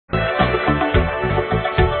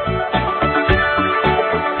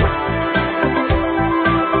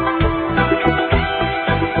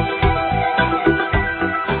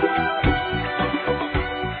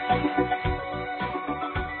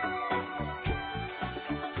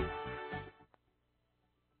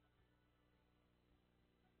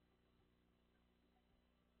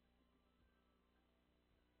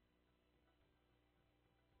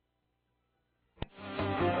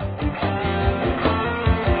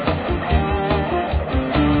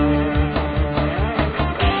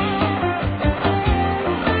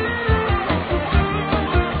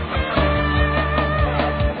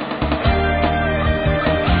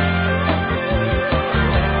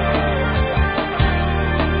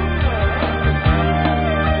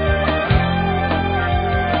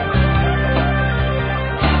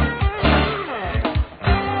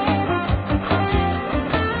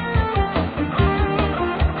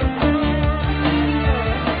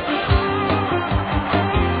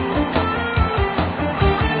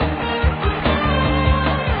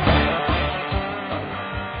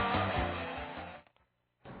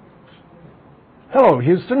Hello,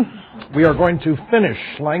 Houston. We are going to finish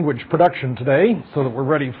language production today so that we're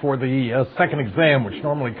ready for the second exam, which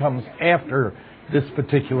normally comes after this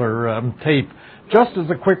particular tape. Just as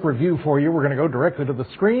a quick review for you, we're going to go directly to the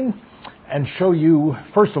screen and show you,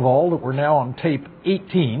 first of all, that we're now on tape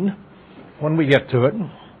 18 when we get to it.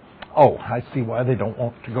 Oh, I see why they don't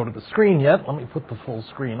want to go to the screen yet. Let me put the full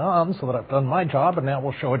screen on so that I've done my job, and now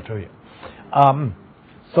we'll show it to you.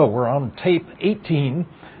 So we're on tape 18.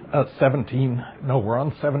 17, no, we're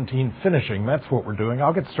on 17 finishing. That's what we're doing.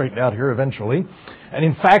 I'll get straightened out here eventually. And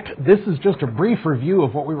in fact, this is just a brief review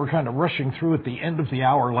of what we were kind of rushing through at the end of the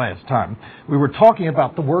hour last time. We were talking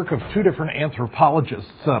about the work of two different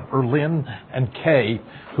anthropologists, Berlin and Kay,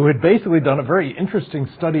 who had basically done a very interesting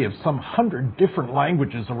study of some 100 different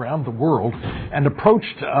languages around the world and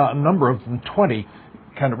approached a number of them, 20,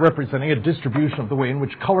 kind of representing a distribution of the way in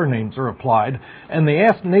which color names are applied. And they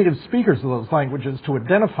asked native speakers of those languages to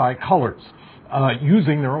identify colors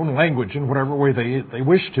using their own language in whatever way they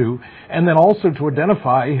wish to, and then also to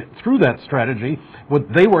identify, through that strategy, what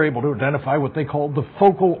they were able to identify what they called the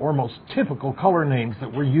focal or most typical color names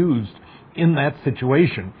that were used in that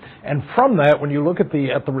situation. And from that, when you look at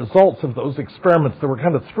the results of those experiments, there were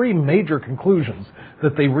kind of three major conclusions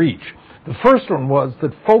that they reached. The first one was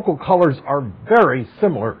that focal colors are very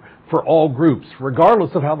similar for all groups,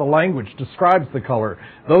 regardless of how the language describes the color.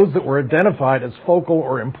 Those that were identified as focal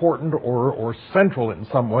or important or central in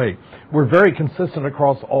some way were very consistent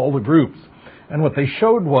across all the groups. And what they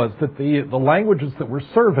showed was that the languages that were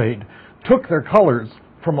surveyed took their colors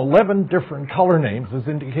from 11 different color names, as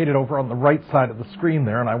indicated over on the right side of the screen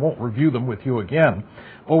there, and I won't review them with you again.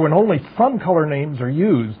 But when only some color names are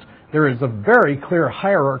used, there is a very clear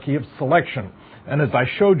hierarchy of selection. And as I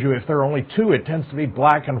showed you, if there are only two, it tends to be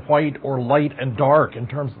black and white or light and dark in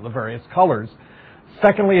terms of the various colors.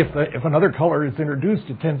 Secondly, if another color is introduced,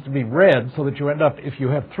 it tends to be red, so that you end up, if you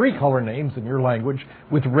have three color names in your language,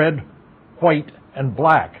 with red, white, and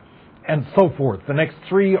black, and so forth. The next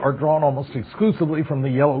three are drawn almost exclusively from the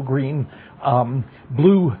yellow, green,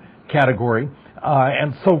 blue category,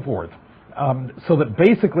 and so forth. So that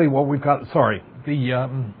basically what we've got,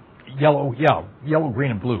 yellow,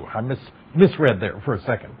 green, and blue. I misread there for a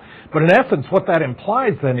second. But in essence, what that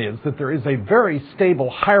implies then is that there is a very stable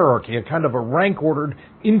hierarchy, a kind of a rank-ordered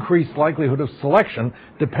increased likelihood of selection,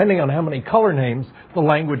 depending on how many color names the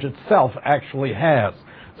language itself actually has.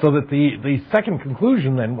 So that the second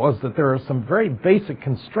conclusion then was that there are some very basic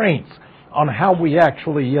constraints on how we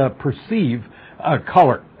actually perceive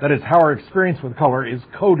color. That is, how our experience with color is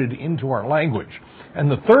coded into our language. And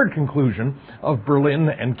the third conclusion of Berlin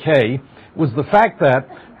and Kay was the fact that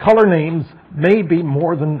color names may be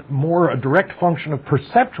more a direct function of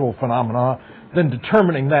perceptual phenomena than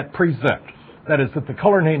determining that precept. That is, that the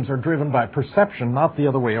color names are driven by perception, not the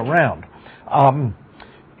other way around.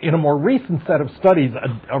 In a more recent set of studies,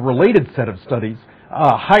 a related set of studies,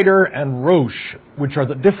 Hyder and Roche, which are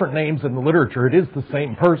the different names in the literature. It is the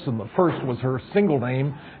same person. The first was her single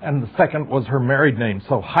name, and the second was her married name.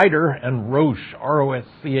 So Hyder and Roche,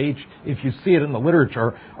 R-O-S-C-H, if you see it in the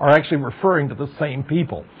literature, are actually referring to the same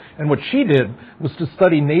people. And what she did was to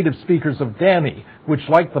study native speakers of Dani, which,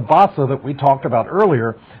 like the Bassa that we talked about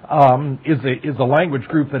earlier, is a language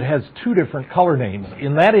group that has two different color names.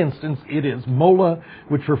 In that instance, it is Mola,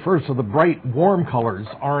 which refers to the bright, warm colors,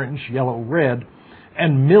 orange, yellow, red,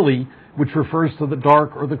 and Mili, which refers to the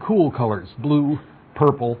dark or the cool colors, blue,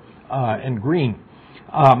 purple, and green.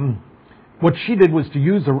 What she did was to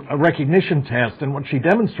use a recognition test, and what she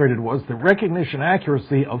demonstrated was that recognition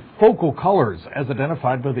accuracy of focal colors, as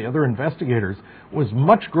identified by the other investigators, was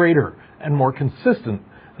much greater and more consistent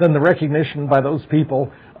than the recognition by those people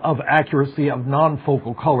of accuracy of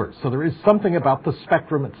non-focal colors. So there is something about the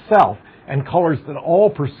spectrum itself and colors that all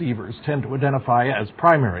perceivers tend to identify as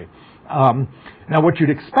primary. Now, what you'd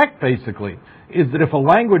expect, basically, is that if a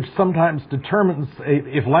language sometimes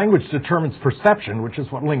if language determines perception, which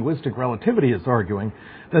is what linguistic relativity is arguing,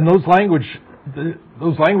 then those languages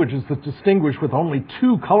that distinguish with only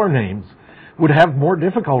two color names would have more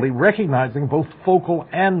difficulty recognizing both focal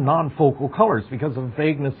and non-focal colors because of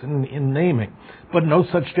vagueness in naming. But no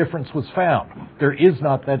such difference was found. There is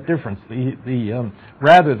not that difference.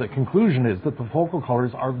 Rather, the conclusion is that the focal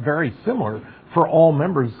colors are very similar for all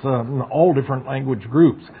members in all different language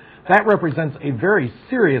groups. That represents a very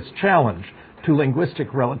serious challenge to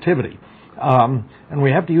linguistic relativity. And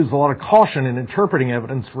we have to use a lot of caution in interpreting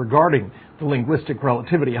evidence regarding the linguistic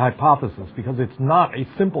relativity hypothesis, because it's not a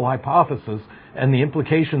simple hypothesis, and the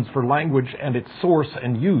implications for language and its source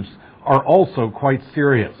and use are also quite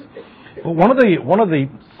serious. But one of the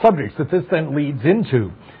subjects that this then leads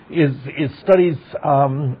into is studies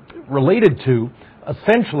related to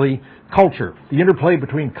essentially culture, the interplay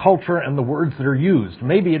between culture and the words that are used.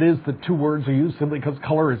 Maybe it is that two words are used simply because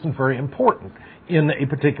color isn't very important in a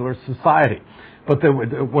particular society. But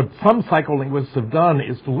what some psycholinguists have done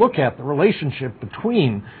is to look at the relationship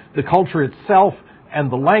between the culture itself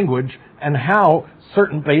and the language and how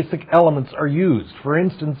certain basic elements are used. For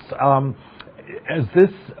instance,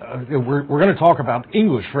 we're going to talk about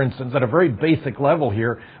English, for instance, at a very basic level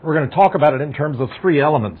here. We're going to talk about it in terms of three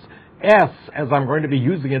elements. S, as I'm going to be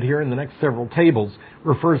using it here in the next several tables,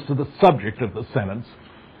 refers to the subject of the sentence.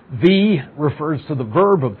 V refers to the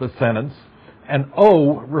verb of the sentence. And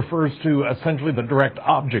O refers to essentially the direct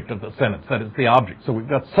object of the sentence, that is the object. So we've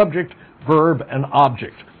got subject, verb, and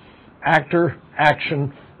object. Actor,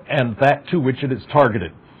 action, and that to which it is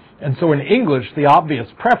targeted. And so in English, the obvious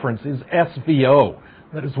preference is SVO.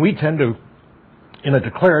 That is, we tend to, in a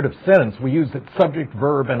declarative sentence, we use it subject,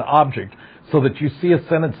 verb, and object, so that you see a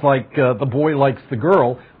sentence like, the boy likes the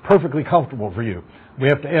girl, perfectly comfortable for you. We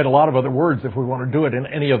have to add a lot of other words if we want to do it in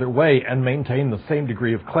any other way and maintain the same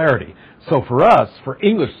degree of clarity. So for us, for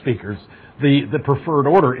English speakers, the preferred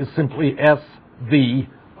order is simply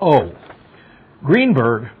SVO.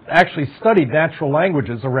 Greenberg actually studied natural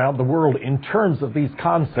languages around the world in terms of these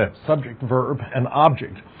concepts, subject, verb, and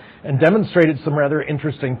object, and demonstrated some rather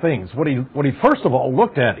interesting things. What he first of all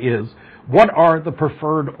looked at is what are the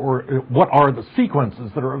preferred or what are the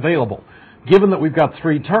sequences that are available. Given that we've got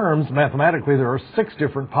three terms, mathematically there are 6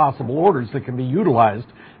 different possible orders that can be utilized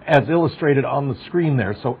as illustrated on the screen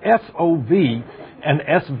there. So SOV and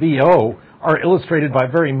SVO are illustrated by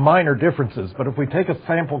very minor differences, but if we take a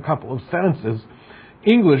sample couple of sentences,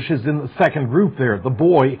 English is in the second group there. The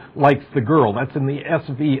boy likes the girl. That's in the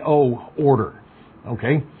SVO order.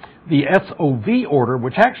 Okay? The SOV order,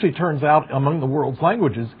 which actually turns out among the world's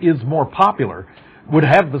languages is more popular, would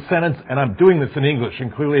have the sentence, and I'm doing this in English,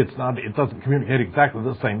 and clearly it doesn't communicate exactly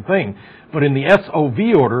the same thing, but in the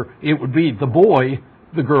SOV order, it would be the boy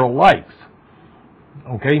the girl likes.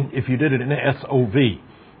 Okay? If you did it in SOV.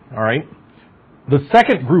 All right? The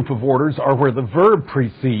second group of orders are where the verb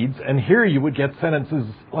precedes, and here you would get sentences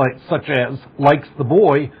such as likes the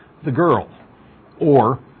boy the girl,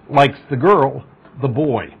 or likes the girl the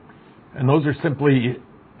boy. And those are simply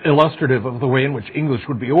illustrative of the way in which English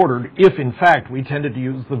would be ordered if, in fact, we tended to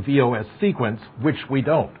use the VOS sequence, which we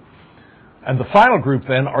don't. And the final group,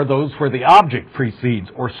 then, are those where the object precedes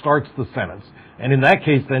or starts the sentence. And in that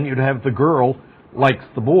case, then, you'd have the girl likes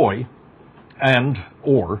the boy and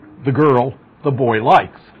or the girl the boy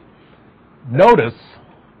likes. Notice,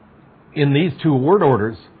 in these two word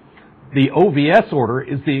orders, the OVS order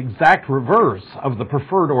is the exact reverse of the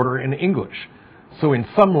preferred order in English. So in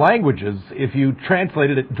some languages, if you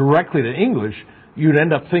translated it directly to English, you'd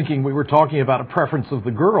end up thinking we were talking about a preference of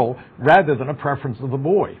the girl rather than a preference of the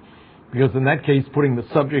boy. Because in that case, putting the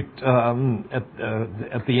subject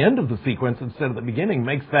at the end of the sequence instead of the beginning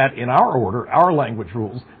makes that, in our order, our language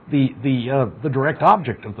rules, the direct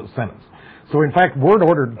object of the sentence. So in fact, word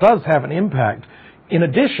order does have an impact. In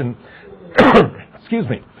addition, excuse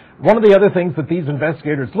me, one of the other things that these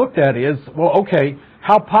investigators looked at is, well, okay,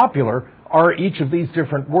 how popular are each of these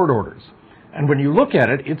different word orders? And when you look at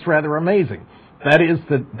it, it's rather amazing. That is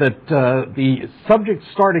that the subject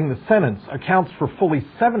starting the sentence accounts for fully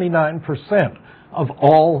 79% of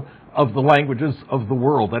all of the languages of the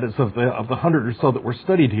world. That is, of the 100 or so that were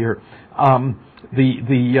studied here.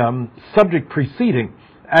 The subject preceding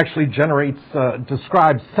actually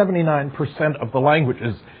describes 79% of the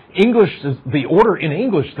languages. English, the order in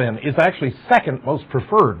English then is actually second most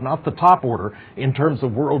preferred, not the top order in terms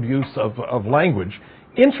of world use of language.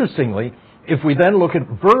 Interestingly, if we then look at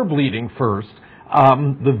verb leading first,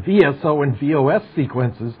 the VSO and VOS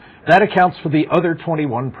sequences, that accounts for the other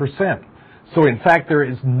 21%. So in fact, there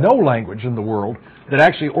is no language in the world that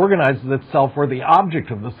actually organizes itself where the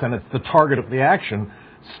object of the sentence, the target of the action,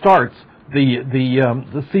 starts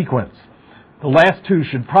the sequence. The last two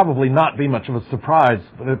should probably not be much of a surprise,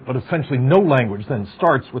 but essentially no language then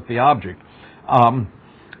starts with the object.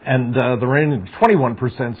 And the remaining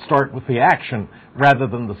 21% start with the action rather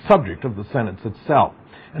than the subject of the sentence itself.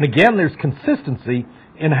 And again, there's consistency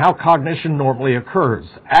in how cognition normally occurs.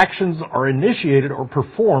 Actions are initiated or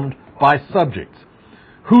performed by subjects.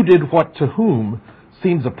 Who did what to whom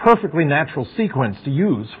seems a perfectly natural sequence to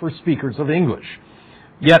use for speakers of English.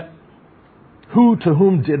 Yet, who to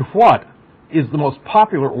whom did what is the most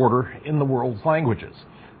popular order in the world's languages.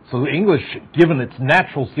 So English, given its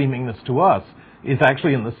natural seemingness to us, is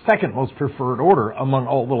actually in the second most preferred order among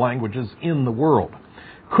all the languages in the world.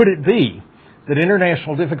 Could it be that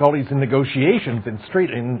international difficulties in negotiations, in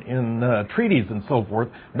treaties and so forth,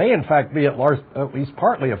 may in fact be at least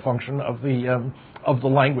partly a function of the of the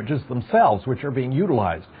languages themselves which are being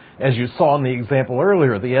utilized. As you saw in the example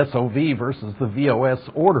earlier, the SOV versus the VOS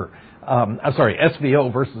order,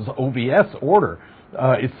 SVO versus OVS order,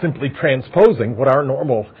 is simply transposing what our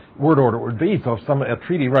normal word order would be. So if a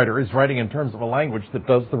treaty writer is writing in terms of a language that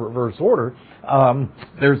does the reverse order,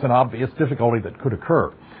 there's an obvious difficulty that could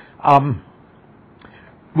occur.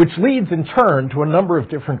 Which leads in turn to a number of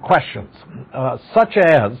different questions, such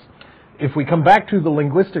as, if we come back to the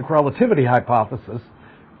linguistic relativity hypothesis,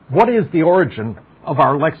 what is the origin of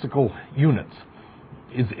our lexical units?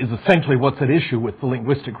 Is essentially what's at issue with the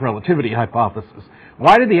linguistic relativity hypothesis.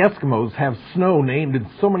 Why do the Eskimos have snow named in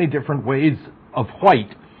so many different ways of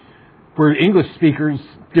white, where English speakers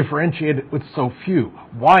differentiate it with so few?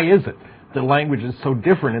 Why is it that language is so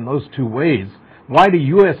different in those two ways? Why do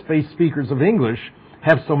U.S.-based speakers of English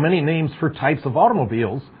have so many names for types of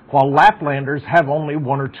automobiles, while Laplanders have only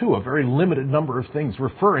one or two, a very limited number of things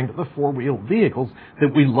referring to the four-wheeled vehicles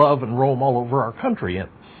that we love and roam all over our country in?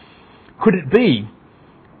 Could it be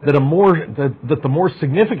that the more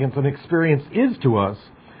significant an experience is to us,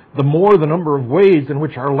 the more the number of ways in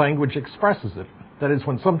which our language expresses it? That is,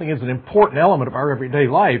 when something is an important element of our everyday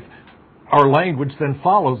life, our language then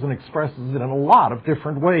follows and expresses it in a lot of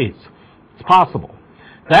different ways. It's possible.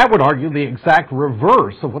 That would argue the exact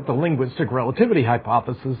reverse of what the linguistic relativity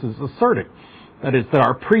hypothesis is asserting. That is, that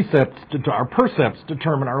our percepts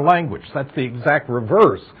determine our language. That's the exact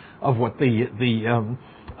reverse of what the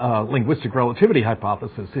linguistic relativity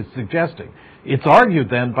hypothesis is suggesting. It's argued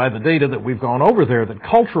then by the data that we've gone over there that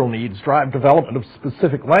cultural needs drive development of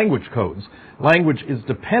specific language codes. Language is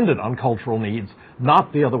dependent on cultural needs,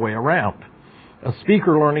 not the other way around. A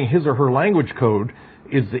speaker learning his or her language code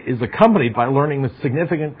is accompanied by learning the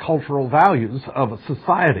significant cultural values of a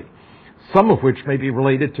society, some of which may be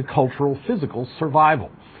related to cultural physical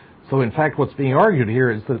survival. So in fact, what's being argued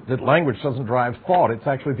here is that language doesn't drive thought. It's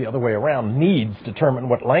actually the other way around. Needs determine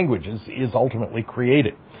what language is ultimately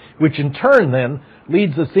created, which in turn then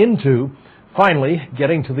leads us into, finally,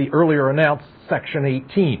 getting to the earlier announced Section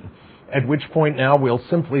 18, at which point now we'll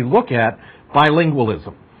simply look at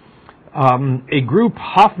bilingualism. A group,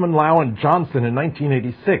 Hoffman, Lau, and Johnson in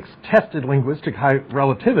 1986, tested linguistic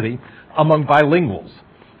relativity among bilinguals.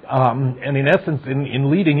 And in essence,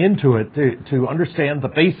 in leading into it, to understand the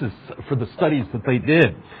basis for the studies that they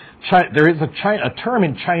did, there is a term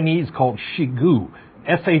in Chinese called shigu,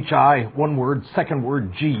 S-H-I, one word, second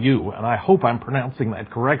word, G-U, and I hope I'm pronouncing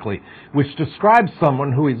that correctly, which describes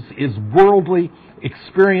someone who is worldly,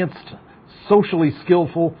 experienced, socially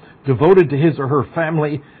skillful, devoted to his or her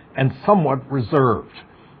family, and somewhat reserved.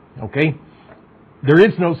 Okay? There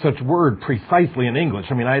is no such word precisely in English.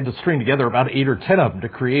 I mean, I had to string together about 8 or 10 of them to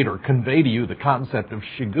create or convey to you the concept of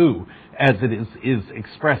shigu as it is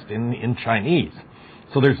expressed in Chinese.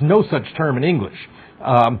 So there's no such term in English.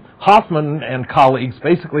 Hoffman and colleagues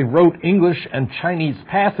basically wrote English and Chinese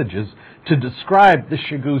passages to describe the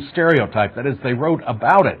shigu stereotype. That is, they wrote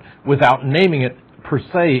about it without naming it per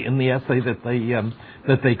se in the essay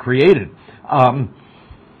that they created.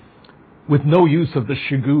 With no use of the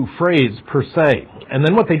shigu phrase per se. And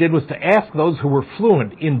then what they did was to ask those who were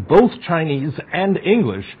fluent in both Chinese and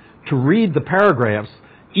English to read the paragraphs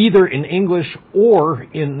either in English or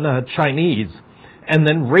in Chinese, and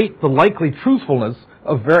then rate the likely truthfulness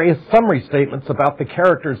of various summary statements about the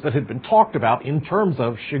characters that had been talked about in terms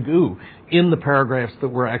of shigu in the paragraphs that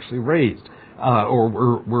were actually raised or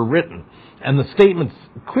were written. And the statements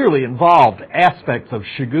clearly involved aspects of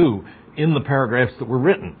shigu in the paragraphs that were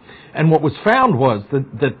written. And what was found was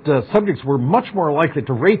that subjects were much more likely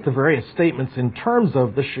to rate the various statements in terms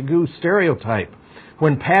of the shigu stereotype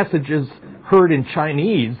when passages heard in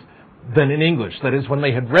Chinese than in English. That is, when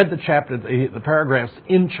they had read the paragraphs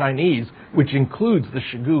in Chinese, which includes the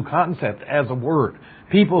shigu concept as a word.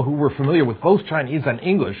 People who were familiar with both Chinese and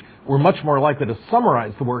English were much more likely to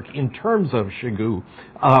summarize the work in terms of shigu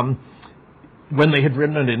when they had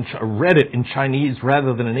read it in Chinese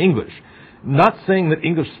rather than in English. Not saying that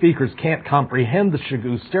English speakers can't comprehend the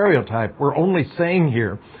shigu stereotype. We're only saying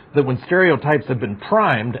here that when stereotypes had been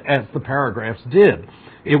primed, as the paragraphs did,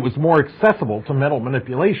 it was more accessible to mental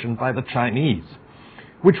manipulation by the Chinese.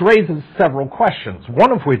 Which raises several questions,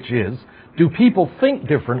 one of which is, do people think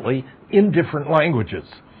differently in different languages?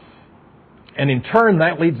 And in turn,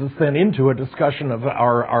 that leads us then into a discussion of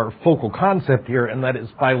our focal concept here, and that is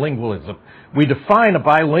bilingualism. We define a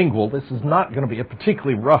bilingual, this is not going to be a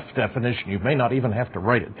particularly rough definition, you may not even have to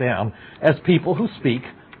write it down, as people who speak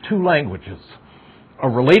two languages. A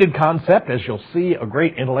related concept, as you'll see, a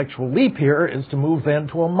great intellectual leap here, is to move then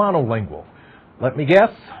to a monolingual. Let me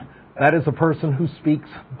guess, that is a person who speaks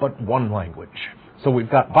but one language. So we've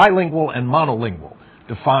got bilingual and monolingual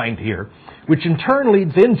defined here, which in turn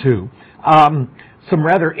leads into some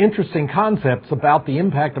rather interesting concepts about the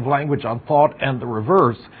impact of language on thought and the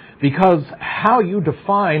reverse, because how you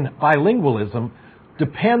define bilingualism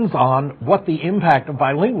depends on what the impact of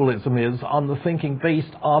bilingualism is on the thinking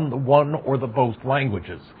based on the one or the both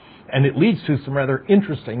languages. And it leads to some rather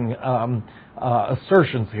interesting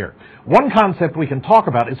assertions here. One concept we can talk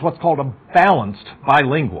about is what's called a balanced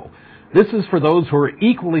bilingual. This is for those who are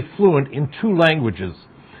equally fluent in two languages,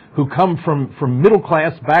 who come from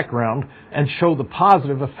middle-class background and show the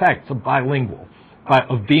positive effects of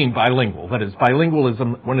being bilingual. That is,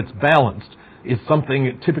 bilingualism, when it's balanced, is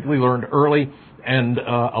something typically learned early, and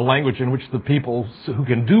a language in which the people who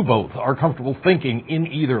can do both are comfortable thinking in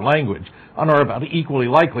either language and are about equally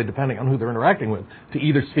likely, depending on who they're interacting with, to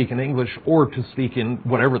either speak in English or to speak in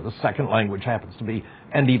whatever the second language happens to be,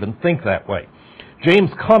 and even think that way. James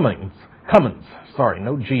Cummins,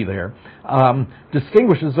 no G there,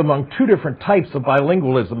 distinguishes among two different types of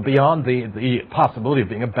bilingualism beyond the possibility of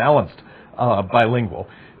being a balanced bilingual.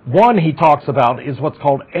 One he talks about is what's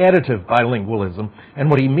called additive bilingualism, and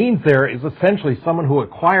what he means there is essentially someone who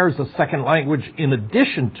acquires a second language in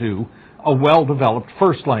addition to a well-developed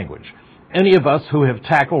first language. Any of us who have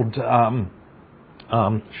tackled, should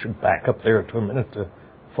back up there to a minute to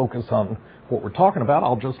focus on what we're talking about,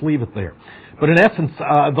 I'll just leave it there. But in essence,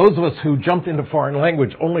 those of us who jumped into foreign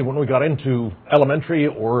language only when we got into elementary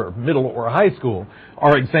or middle or high school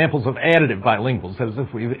are examples of additive bilinguals, as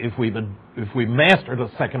if we mastered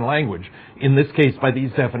a second language. In this case, by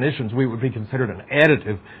these definitions, we would be considered an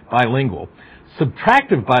additive bilingual.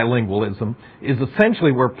 Subtractive bilingualism is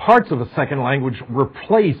essentially where parts of a second language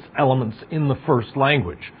replace elements in the first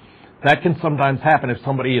language. That can sometimes happen if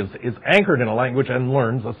somebody is anchored in a language and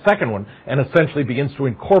learns a second one and essentially begins to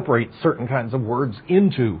incorporate certain kinds of words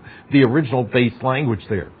into the original base language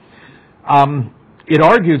there. It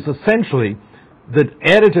argues essentially that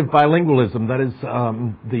additive bilingualism, that is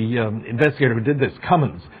the investigator who did this,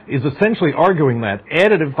 Cummins, is essentially arguing that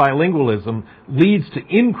additive bilingualism leads to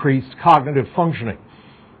increased cognitive functioning,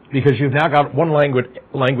 because you've now got one language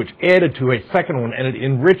added to a second one, and it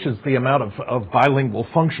enriches the amount of bilingual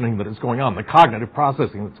functioning that is going on, the cognitive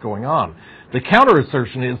processing that's going on. The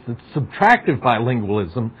counter-assertion is that subtractive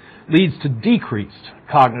bilingualism leads to decreased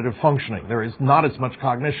cognitive functioning. There is not as much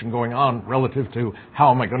cognition going on relative to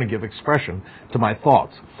how am I going to give expression to my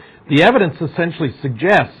thoughts. The evidence essentially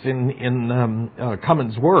suggests in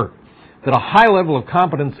Cummins' work that a high level of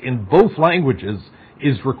competence in both languages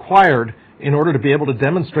is required in order to be able to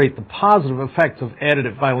demonstrate the positive effects of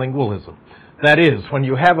additive bilingualism. That is, when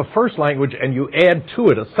you have a first language and you add to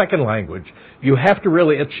it a second language, you have to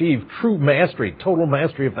really achieve true mastery, total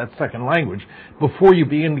mastery of that second language before you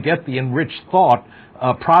begin to get the enriched thought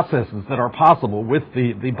processes that are possible with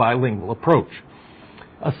the bilingual approach.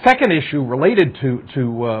 A second issue related to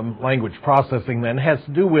language processing then has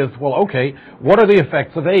to do with, well, okay, what are the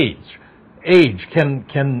effects of age?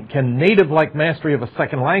 Can native-like mastery of a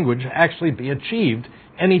second language actually be achieved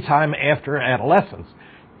anytime after adolescence?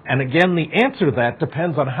 And again, the answer to that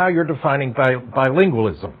depends on how you're defining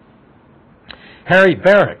bilingualism. Harry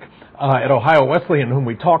Barrick at Ohio Wesleyan, whom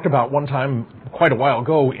we talked about one time quite a while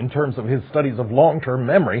ago in terms of his studies of long-term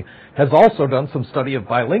memory, has also done some study of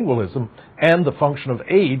bilingualism and the function of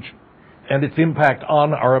age and its impact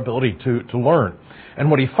on our ability to learn. And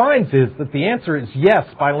what he finds is that the answer is yes,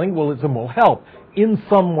 bilingualism will help in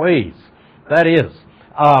some ways. That is,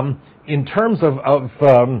 in terms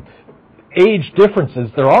of age differences,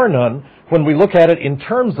 there are none when we look at it in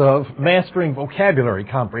terms of mastering vocabulary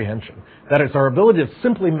comprehension. That is, our ability to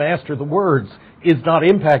simply master the words is not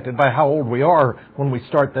impacted by how old we are when we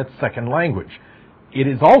start that second language. It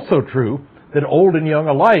is also true that old and young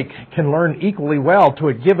alike can learn equally well to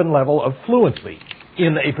a given level of fluency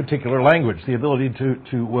in a particular language. The ability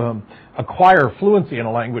to acquire fluency in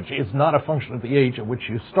a language is not a function of the age at which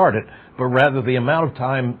you start it, but rather the amount of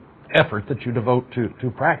time, effort that you devote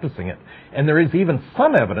to practicing it. And there is even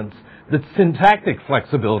some evidence that syntactic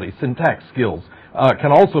flexibility, syntax skills,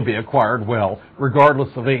 can also be acquired well, regardless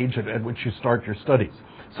of age at which you start your studies.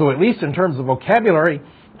 So at least in terms of vocabulary,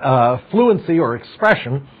 fluency or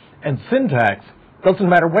expression, and syntax, doesn't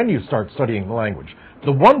matter when you start studying the language.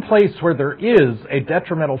 The one place where there is a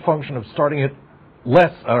detrimental function of starting it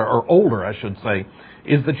less, or older, I should say,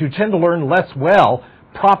 is that you tend to learn less well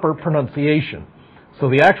proper pronunciation. So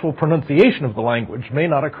the actual pronunciation of the language may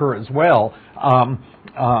not occur as well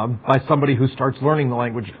by somebody who starts learning the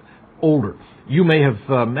language older. You may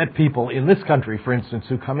have met people in this country, for instance,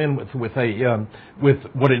 who come in with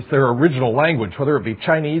what is their original language, whether it be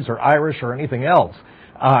Chinese or Irish or anything else,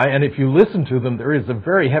 And if you listen to them, there is a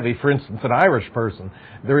very heavy, for instance, an Irish person,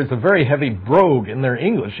 there is a very heavy brogue in their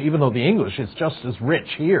English, even though the English is just as rich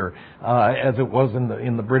here as it was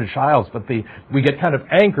in the British Isles. But we get kind of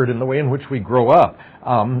anchored in the way in which we grow up.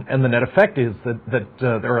 And the net effect is that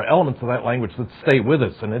there are elements of that language that stay with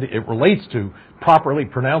us, and it relates to properly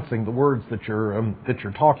pronouncing the words that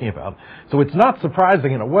you're talking about. So it's not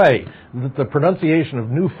surprising in a way that the pronunciation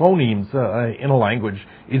of new phonemes in a language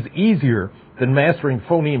is easier than mastering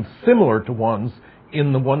phonemes similar to ones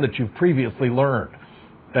in the one that you've previously learned.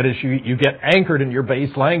 That is, you get anchored in your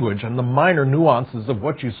base language, and the minor nuances of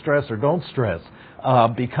what you stress or don't stress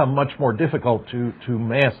become much more difficult to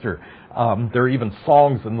master. There are even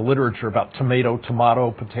songs in the literature about tomato,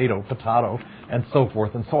 tomato, potato, potato, and so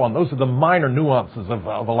forth and so on. Those are the minor nuances of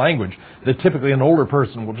a language that typically an older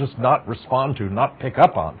person will just not respond to, not pick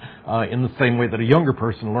up on, in the same way that a younger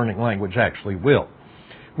person learning language actually will.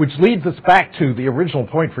 Which leads us back to the original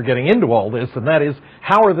point for getting into all this, and that is,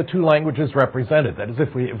 how are the two languages represented? That is,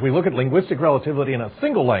 if we look at linguistic relativity in a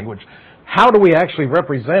single language, how do we actually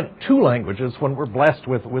represent two languages when we're blessed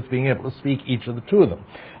with being able to speak each of the two of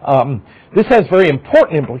them? This has very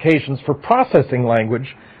important implications for processing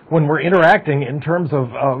language when we're interacting in terms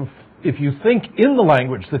of if you think in the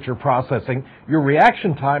language that you're processing, your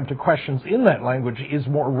reaction time to questions in that language is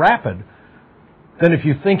more rapid than if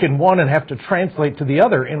you think in one and have to translate to the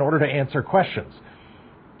other in order to answer questions.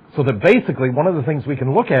 So that basically one of the things we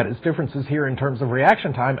can look at is differences here in terms of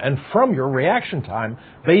reaction time, and from your reaction time,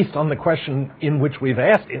 based on the question in which we've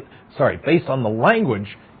asked it, based on the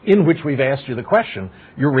language in which we've asked you the question,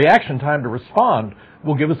 your reaction time to respond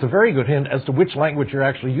will give us a very good hint as to which language you're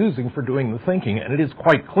actually using for doing the thinking. And it is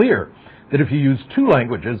quite clear that if you use two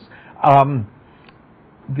languages,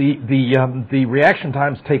 the reaction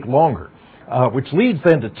times take longer. Which leads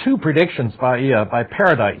then to two predictions by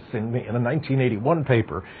Paradise in a 1981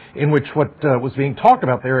 paper, in which what was being talked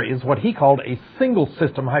about there is what he called a single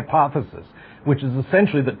system hypothesis, which is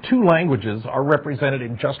essentially that two languages are represented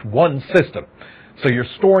in just one system. So you're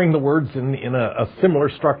storing the words in a similar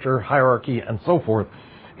structure, hierarchy, and so forth.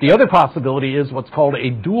 The other possibility is what's called a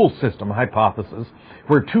dual system hypothesis,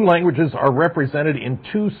 where two languages are represented in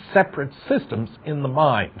two separate systems in the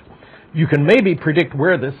mind. You can maybe predict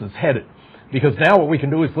where this is headed, because now what we can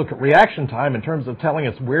do is look at reaction time in terms of telling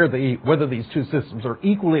us whether these two systems are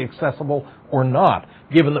equally accessible or not,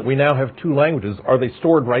 given that we now have two languages. Are they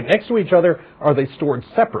stored right next to each other? Are they stored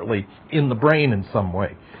separately in the brain in some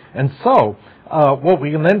way? And so what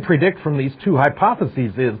we can then predict from these two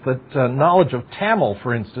hypotheses is that knowledge of Tamil,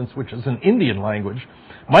 for instance, which is an Indian language,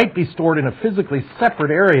 might be stored in a physically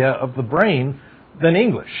separate area of the brain than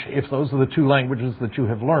English, if those are the two languages that you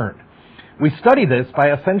have learned. We study this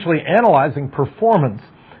by essentially analyzing performance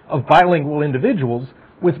of bilingual individuals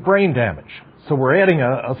with brain damage. So we're adding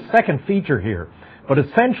a second feature here. But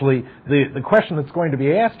essentially, the question that's going to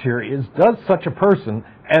be asked here is, does such a person,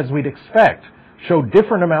 as we'd expect, show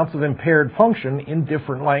different amounts of impaired function in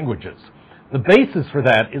different languages? The basis for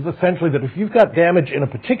that is essentially that if you've got damage in a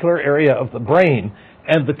particular area of the brain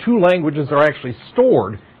and the two languages are actually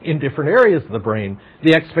stored in different areas of the brain,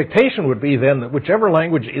 the expectation would be then that whichever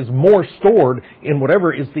language is more stored in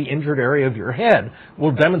whatever is the injured area of your head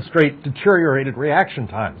will demonstrate deteriorated reaction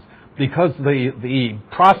times, because the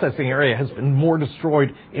processing area has been more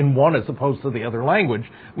destroyed in one as opposed to the other language.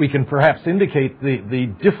 We can perhaps indicate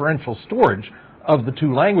the differential storage of the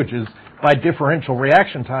two languages by differential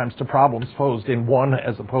reaction times to problems posed in one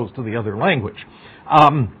as opposed to the other language.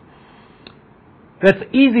 That's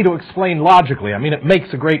easy to explain logically. I mean, it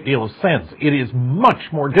makes a great deal of sense. It is much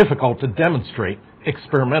more difficult to demonstrate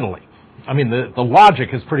experimentally. I mean, the logic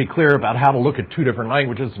is pretty clear about how to look at two different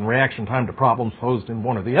languages and reaction time to problems posed in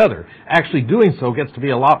one or the other. Actually doing so gets to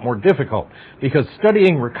be a lot more difficult, because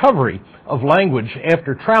studying recovery of language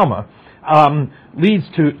after trauma leads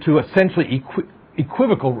to essentially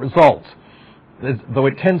equivocal results, though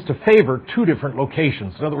it tends to favor two different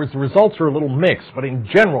locations. In other words, the results are a little mixed, but in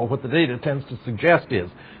general what the data tends to suggest is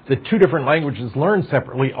that two different languages learned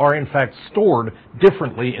separately are in fact stored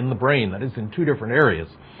differently in the brain, that is, in two different areas.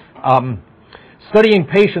 Studying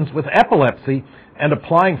patients with epilepsy and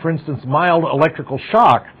applying, for instance, mild electrical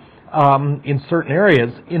shock in certain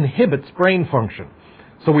areas inhibits brain function.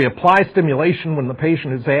 So we apply stimulation when the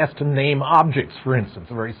patient is asked to name objects, for instance,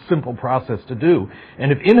 a very simple process to do.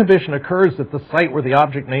 And if inhibition occurs at the site where the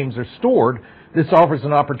object names are stored, this offers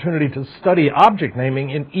an opportunity to study object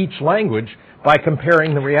naming in each language by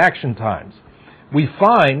comparing the reaction times. We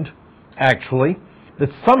find, actually, that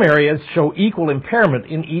some areas show equal impairment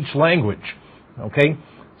in each language. Okay?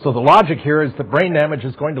 So the logic here is that brain damage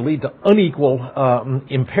is going to lead to unequal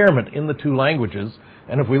impairment in the two languages.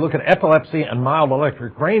 And if we look at epilepsy and mild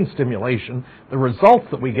electric brain stimulation, the results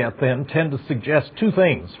that we get then tend to suggest two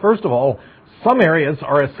things. First of all, some areas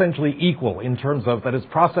are essentially equal in terms of, that is,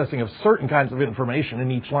 processing of certain kinds of information in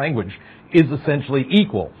each language is essentially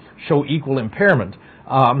equal, show equal impairment.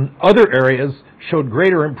 Other areas showed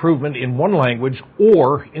greater improvement in one language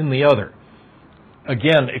or in the other.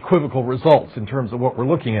 Again, equivocal results in terms of what we're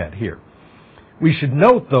looking at here. We should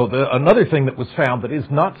note, though, that another thing that was found that is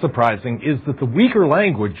not surprising is that the weaker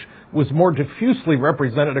language was more diffusely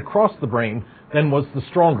represented across the brain than was the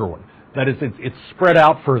stronger one. That is, it's spread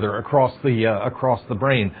out further across the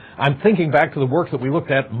brain. I'm thinking back to the work that we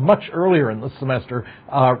looked at much earlier in the semester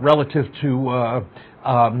relative to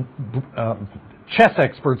chess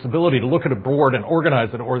experts' ability to look at a board and organize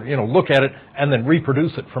it, or look at it and then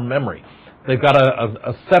reproduce it from memory. They've got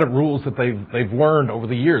a set of rules that they've learned over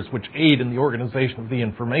the years which aid in the organization of the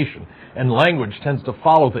information. And language tends to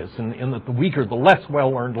follow this in that the weaker, the less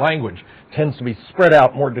well-learned language tends to be spread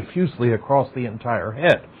out more diffusely across the entire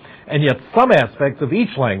head. And yet some aspects of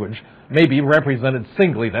each language may be represented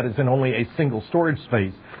singly, that is, in only a single storage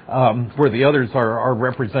space, where the others are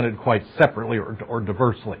represented quite separately or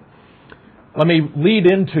diversely. Let me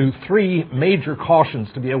lead into three major cautions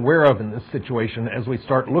to be aware of in this situation as we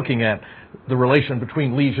start looking at the relation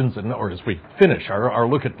between lesions or as we finish our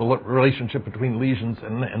look at the relationship between lesions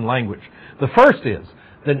and language. The first is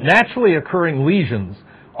that naturally occurring lesions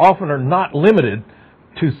often are not limited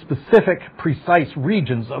to specific, precise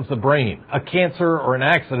regions of the brain. A cancer or an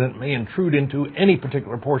accident may intrude into any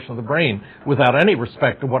particular portion of the brain without any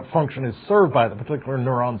respect to what function is served by the particular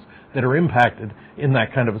neurons that are impacted in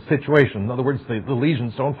that kind of a situation. In other words, the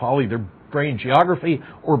lesions don't follow either brain geography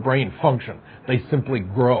or brain function. They simply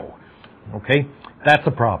grow. Okay? That's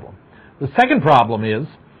a problem. The second problem is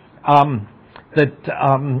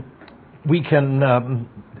that we can...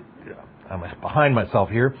 I'm behind myself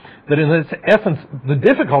here, that in its essence, the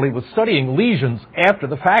difficulty with studying lesions after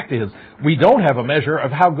the fact is we don't have a measure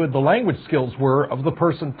of how good the language skills were of the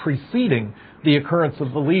person preceding the occurrence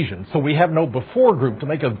of the lesion. So we have no before group to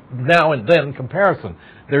make a now and then comparison.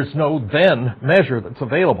 There's no then measure that's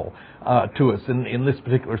available to us in this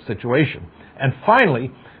particular situation. And finally,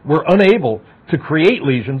 we're unable to create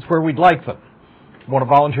lesions where we'd like them. Want to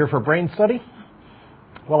volunteer for a brain study?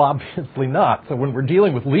 Well, obviously not. So when we're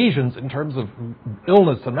dealing with lesions in terms of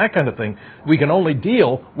illness and that kind of thing, we can only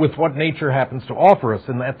deal with what nature happens to offer us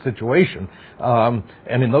in that situation. And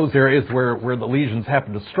in those areas where the lesions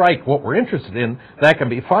happen to strike what we're interested in, that can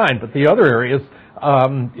be fine. But the other areas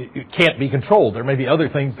can't be controlled. There may be other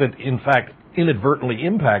things that, in fact, inadvertently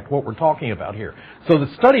impact what we're talking about here. So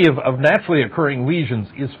the study of naturally occurring lesions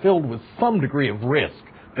is filled with some degree of risk,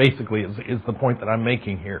 basically, is the point that I'm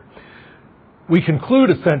making here. We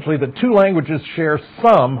conclude essentially that two languages share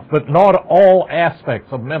some, but not all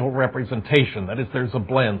aspects of mental representation. That is, there's a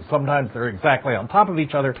blend. Sometimes they're exactly on top of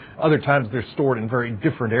each other. Other times they're stored in very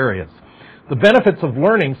different areas. The benefits of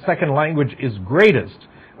learning second language is greatest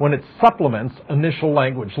when it supplements initial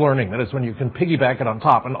language learning. That is, when you can piggyback it on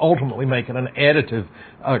top and ultimately make it an additive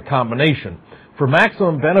combination. For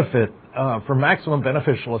maximum benefit, for maximum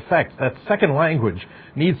beneficial effects, that second language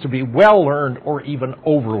needs to be well learned or even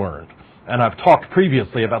overlearned. And I've talked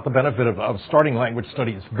previously about the benefit of starting language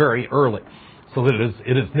studies very early, so that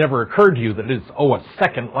it has never occurred to you that it is, a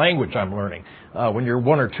second language I'm learning. When you're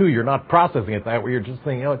one or two, you're not processing it that way. You're just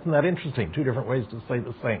thinking, isn't that interesting? Two different ways to say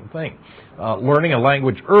the same thing. Learning a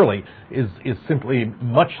language early is simply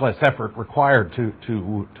much less effort required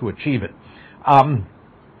to achieve it.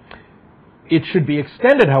 It should be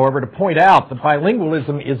extended, however, to point out that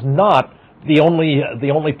bilingualism is not the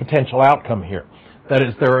only potential outcome here. That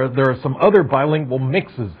is, there are some other bilingual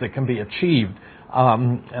mixes that can be achieved,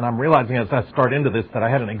 and I'm realizing as I start into this that I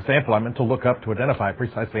had an example I meant to look up to identify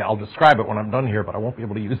precisely. I'll describe it when I'm done here, but I won't be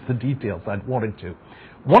able to use the details I'd wanted to.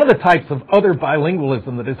 One of the types of other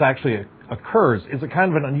bilingualism that actually occurs is a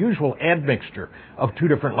kind of an unusual admixture of two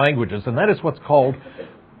different languages, and that is what's called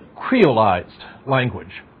creolized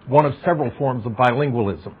language, one of several forms of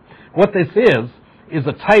bilingualism. What this is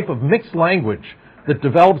a type of mixed language that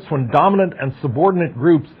develops when dominant and subordinate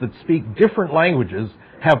groups that speak different languages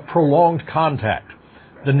have prolonged contact.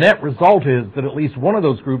 The net result is that at least one of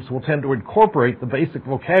those groups will tend to incorporate the basic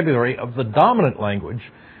vocabulary of the dominant language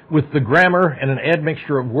with the grammar and an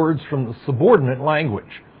admixture of words from the subordinate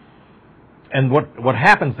language. And what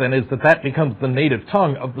happens then is that becomes the native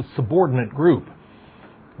tongue of the subordinate group.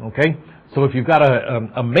 Okay? So if you've got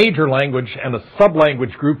a major language and a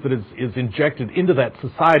sub-language group that is injected into that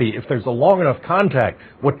society, if there's a long enough contact,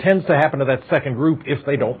 what tends to happen to that second group if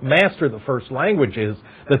they don't master the first language is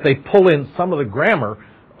that they pull in some of the grammar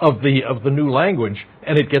of the new language,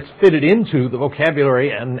 and it gets fitted into the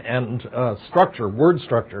vocabulary and structure, word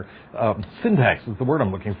structure, syntax is the word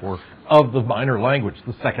I'm looking for, of the minor language,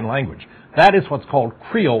 the second language. That is what's called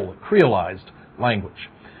creolized language.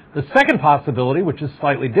 The second possibility, which is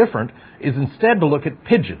slightly different, is instead to look at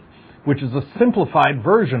pidgin, which is a simplified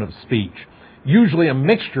version of speech, usually a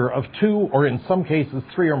mixture of two or in some cases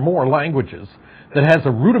three or more languages that has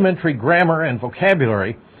a rudimentary grammar and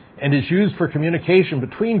vocabulary and is used for communication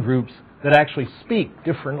between groups that actually speak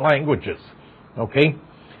different languages. Okay?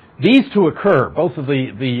 These two occur, both of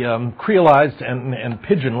the creolized and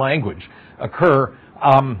pidgin language occur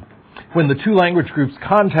when the two language groups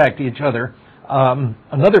contact each other.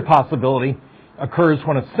 Another possibility occurs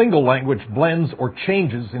when a single language blends or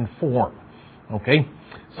changes in form. Okay?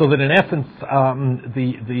 So that in essence,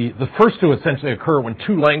 the first two essentially occur when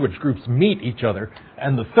two language groups meet each other,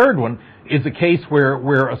 and the third one is a case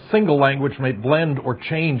where a single language may blend or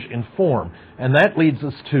change in form. And that leads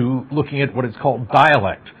us to looking at what is called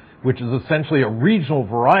dialect, which is essentially a regional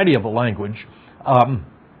variety of a language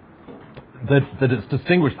that is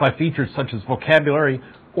distinguished by features such as vocabulary,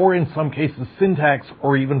 or in some cases syntax,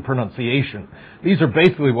 or even pronunciation. These are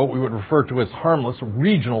basically what we would refer to as harmless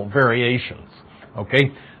regional variations.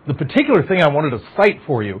 Okay? The particular thing I wanted to cite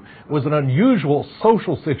for you was an unusual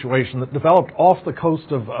social situation that developed off the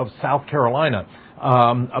coast of South Carolina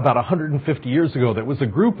about 150 years ago. There was a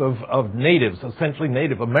group of natives, essentially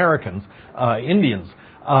Native Americans, Indians,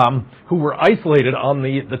 who were isolated on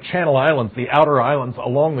the Channel Islands, the outer islands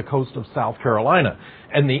along the coast of South Carolina.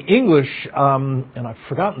 And the English, and I've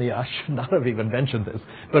forgotten I should not have even mentioned this,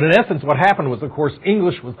 but in essence what happened was, of course,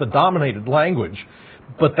 English was the dominated language,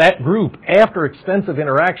 but that group, after extensive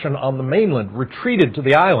interaction on the mainland, retreated to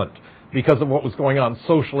the island because of what was going on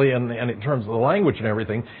socially and in terms of the language and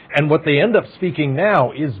everything. And what they end up speaking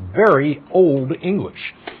now is very old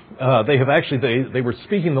English. They were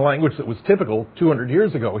speaking the language that was typical 200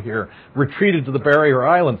 years ago here, retreated to the barrier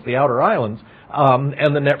islands, the outer islands,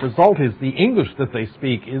 and the net result is the English that they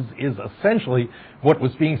speak is essentially what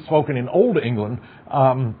was being spoken in Old England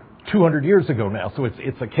 200 years ago now. So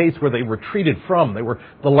it's a case where they retreated from.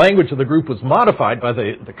 The language of the group was modified by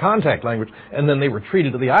the contact language, and then they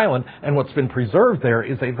retreated to the island, and what's been preserved there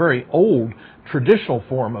is a very old traditional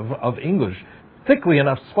form of English, thickly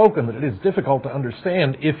enough spoken that it is difficult to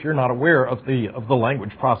understand if you're not aware of the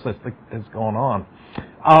language process that has gone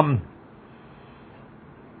on.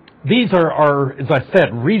 These are, as I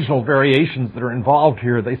said, regional variations that are involved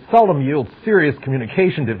here. They seldom yield serious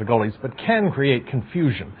communication difficulties, but can create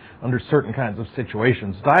confusion under certain kinds of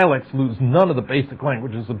situations. Dialects lose none of the basic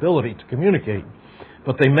language's ability to communicate,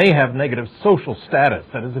 but they may have negative social status.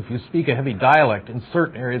 That is, if you speak a heavy dialect in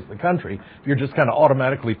certain areas of the country, you're just kind of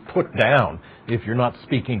automatically put down if you're not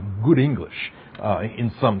speaking good English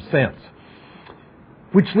in some sense.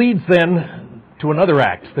 Which leads then to another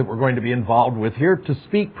act that we're going to be involved with here, to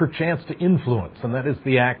speak perchance to influence, and that is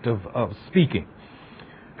the act of speaking.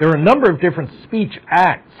 There are a number of different speech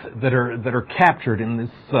acts that are captured in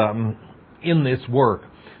this work.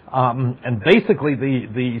 And basically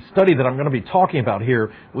the study that I'm going to be talking about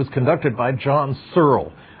here was conducted by John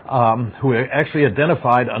Searle, who actually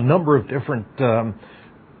identified a number of different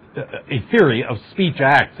a theory of speech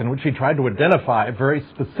acts in which he tried to identify very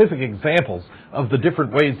specific examples of the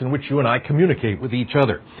different ways in which you and I communicate with each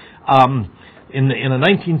other. In a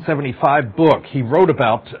 1975 book, he wrote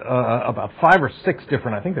about 5 or 6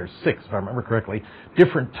 different, I think there's 6 if I remember correctly,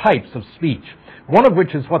 different types of speech. One of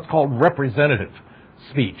which is what's called representative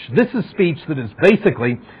speech. This is speech that is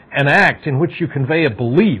basically an act in which you convey a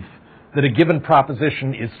belief that a given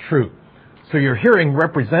proposition is true. So you're hearing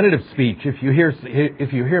representative speech if you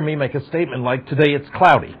hear me make a statement like, today it's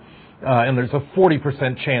cloudy, and there's a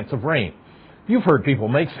 40% chance of rain. You've heard people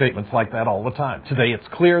make statements like that all the time. Today it's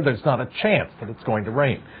clear, there's not a chance that it's going to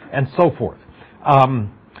rain, and so forth.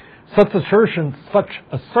 Such assertions,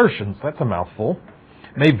 that's a mouthful,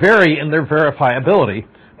 may vary in their verifiability,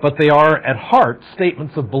 but they are at heart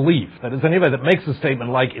statements of belief. That is, anybody that makes a statement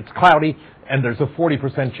like it's cloudy and there's a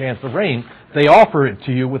 40% chance of rain, they offer it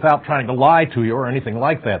to you without trying to lie to you or anything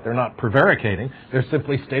like that. They're not prevaricating. They're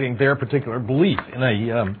simply stating their particular belief in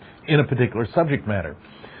a particular subject matter.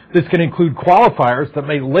 This can include qualifiers that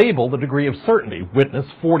may label the degree of certainty. Witness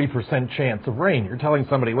 40% chance of rain. You're telling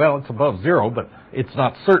somebody, well, it's above 0, but it's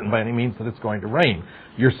not certain by any means that it's going to rain.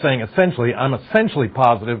 You're saying essentially, I'm essentially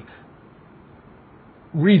positive,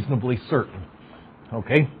 reasonably certain.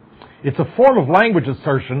 Okay? It's a form of language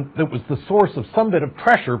assertion that was the source of some bit of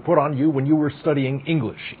pressure put on you when you were studying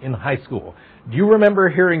English in high school. Do you remember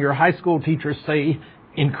hearing your high school teacher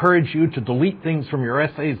encourage you to delete things from your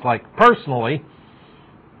essays like personally?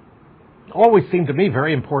 It always seemed to me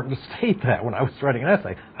very important to state that when I was writing an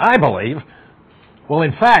essay. I believe. Well,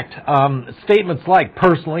 in fact, statements like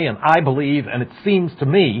personally and I believe and it seems to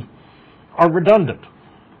me are redundant.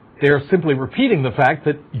 They're simply repeating the fact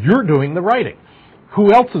that you're doing the writing.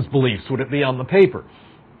 Who else's beliefs would it be on the paper?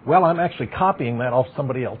 Well, I'm actually copying that off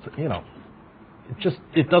somebody else.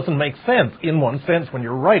 It doesn't make sense in one sense when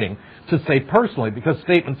you're writing to say personally, because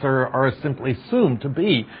statements are simply assumed to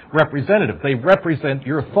be representative. They represent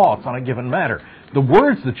your thoughts on a given matter. The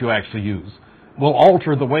words that you actually use will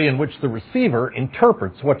alter the way in which the receiver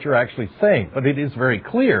interprets what you're actually saying. But it is very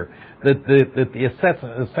clear that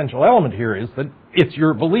the essential element here is that it's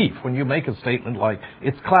your belief when you make a statement like,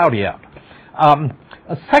 it's cloudy out.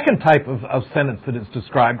 A second type of sentence that is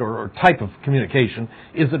described, or type of communication,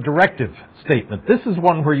 is a directive statement. This is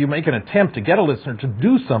one where you make an attempt to get a listener to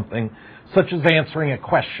do something, such as answering a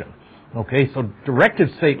question. Okay, so directive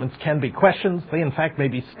statements can be questions. They, in fact, may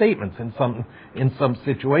be statements in some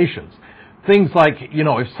situations. Things like,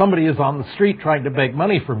 if somebody is on the street trying to beg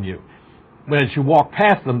money from you, as you walk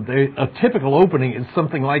past them, a typical opening is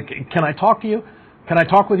something like, can I talk to you? Can I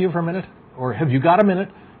talk with you for a minute? Or have you got a minute?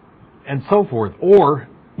 And so forth. Or,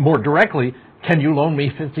 more directly, can you loan me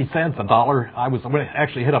 50 cents, $1? I was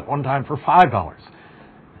actually hit up one time for $5.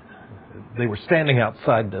 They were standing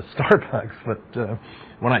outside Starbucks, but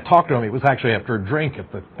when I talked to them, it was actually after a drink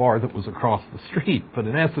at the bar that was across the street. But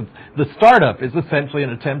in essence, the startup is essentially an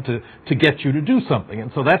attempt to get you to do something.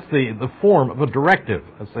 And so that's the form of a directive,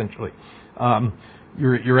 essentially.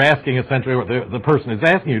 You're asking, essentially, what the person is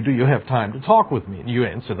asking you, do you have time to talk with me? And you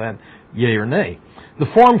answer that, yay or nay. The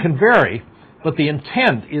form can vary, but the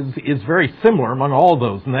intent is very similar among all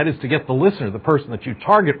those, and that is to get the listener, the person that you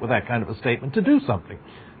target with that kind of a statement, to do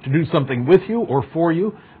something with you or for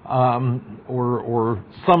you, or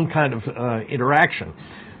some kind of interaction.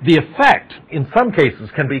 The effect, in some cases,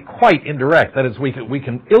 can be quite indirect. That is, we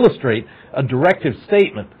can illustrate a directive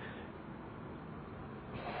statement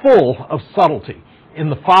full of subtlety. In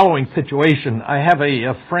the following situation, I have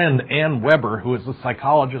a friend, Ann Weber, who is a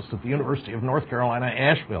psychologist at the University of North Carolina,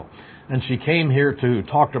 Asheville. And she came here to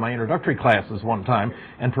talk to my introductory classes one time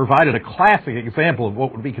and provided a classic example of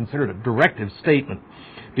what would be considered a directive statement.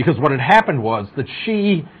 Because what had happened was that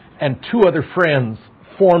she and two other friends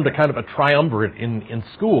formed a kind of a triumvirate in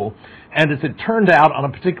school. And as it turned out, on a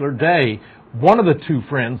particular day, one of the two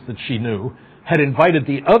friends that she knew had invited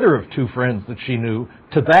the other of two friends that she knew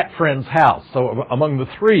to that friend's house. So among the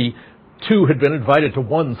three, two had been invited to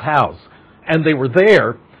one's house. And they were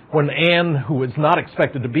there when Anne, who was not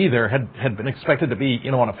expected to be there, had been expected to be,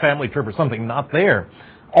 on a family trip or something, not there,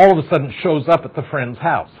 all of a sudden shows up at the friend's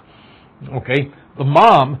house. Okay? The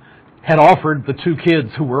mom had offered the two kids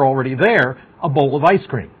who were already there a bowl of ice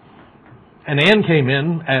cream. And Anne came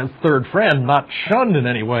in as third friend, not shunned in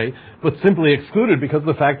any way, but simply excluded because of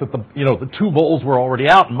the fact that the two bowls were already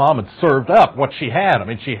out and Mom had served up what she had. I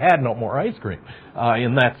mean, she had no more ice cream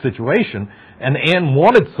in that situation. And Anne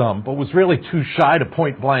wanted some, but was really too shy to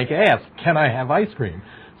point blank ask, can I have ice cream?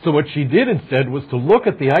 So what she did instead was to look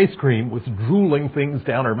at the ice cream with drooling things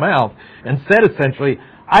down her mouth and said essentially,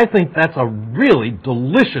 I think that's a really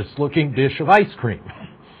delicious looking dish of ice cream. ...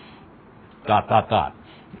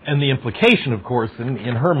 And the implication, of course, in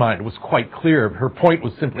her mind was quite clear. Her point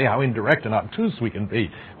was simply how indirect and obtuse we can be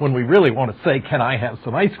when we really want to say, can I have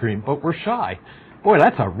some ice cream? But we're shy. Boy,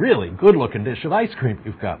 that's a really good-looking dish of ice cream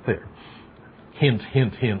you've got there. Hint,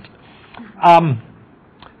 hint, hint.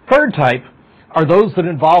 Third type are those that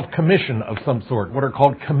involve commission of some sort, what are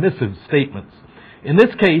called commissive statements. In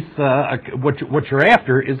this case, what you're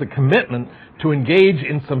after is a commitment to engage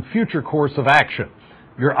in some future course of action.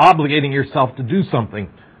 You're obligating yourself to do something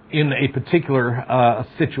in a particular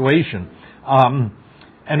situation,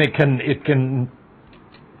 and it can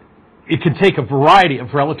take a variety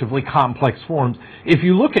of relatively complex forms. If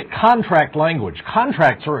you look at contract language,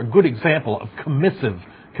 contracts are a good example of commissive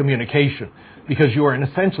communication because you are in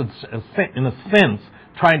a sense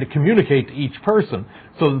trying to communicate to each person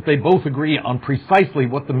so that they both agree on precisely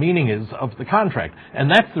what the meaning is of the contract.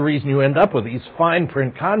 And that's the reason you end up with these fine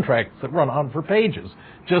print contracts that run on for pages,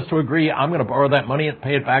 just to agree, I'm going to borrow that money and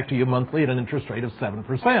pay it back to you monthly at an interest rate of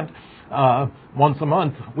 7%, once a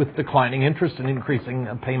month with declining interest and increasing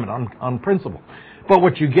payment on principal. But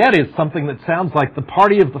what you get is something that sounds like the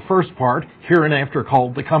party of the first part, hereinafter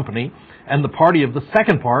called the company, and the party of the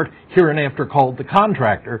second part, hereinafter called the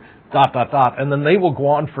contractor, ... And then they will go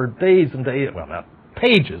on for days and days, well, not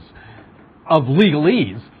pages, of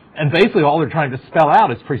legalese. And basically all they're trying to spell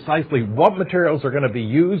out is precisely what materials are going to be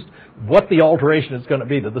used, what the alteration is going to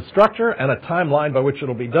be to the structure, and a timeline by which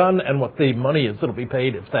it'll be done, and what the money is that'll be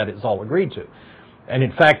paid if that is all agreed to. And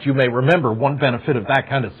in fact, you may remember one benefit of that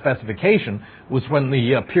kind of specification was when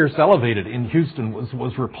the Pierce Elevated in Houston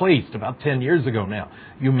was replaced about 10 years ago now.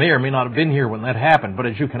 You may or may not have been here when that happened, but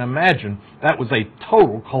as you can imagine, that was a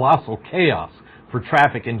total colossal chaos for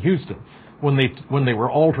traffic in Houston when they were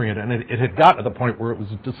altering it, and it had gotten to the point where it was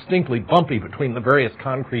distinctly bumpy between the various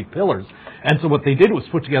concrete pillars. And so what they did was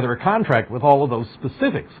put together a contract with all of those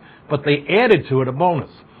specifics, but they added to it a bonus.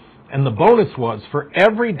 And the bonus was for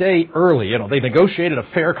every day early, they negotiated a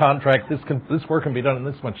fair contract, this work can be done in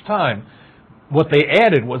this much time. What they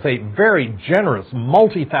added was a very generous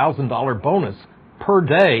multi-$1,000 bonus per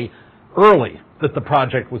day early that the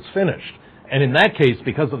project was finished. And in that case,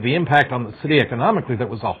 because of the impact on the city economically, there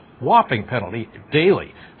was a whopping penalty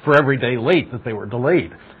daily for every day late that they were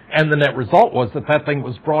delayed. And the net result was that thing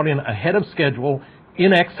was brought in ahead of schedule,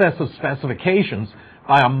 in excess of specifications,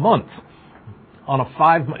 by a month. On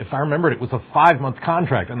if I remember, it was a 5-month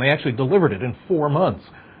contract, and they actually delivered it in 4 months,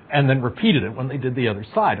 and then repeated it when they did the other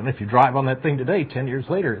side. And if you drive on that thing today, 10 years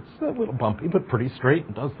later, it's a little bumpy, but pretty straight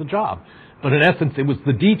and does the job. But in essence, it was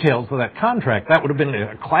the details of that contract. That would have been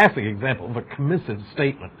a classic example of a commissive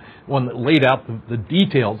statement, one that laid out the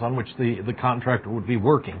details on which the contractor would be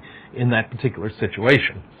working in that particular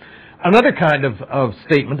situation. Another kind of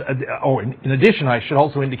statement, in addition, I should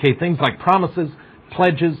also indicate things like promises,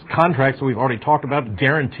 pledges, contracts that we've already talked about,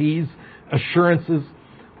 guarantees, assurances,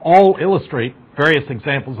 all illustrate various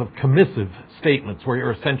examples of commissive statements where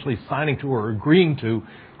you're essentially signing to or agreeing to,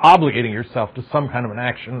 obligating yourself to some kind of an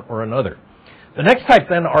action or another. The next type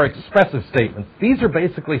then are expressive statements. These are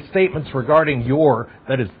basically statements regarding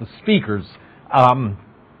that is the speaker's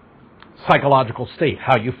psychological state,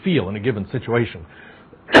 how you feel in a given situation.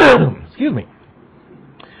 Excuse me.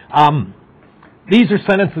 These are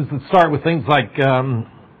sentences that start with things like,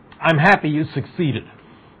 I'm happy you succeeded,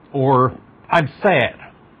 or I'm sad,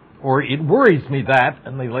 or it worries me that,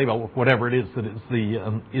 and they label whatever it is that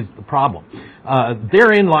is the problem.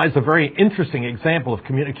 Therein lies a very interesting example of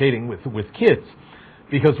communicating with kids,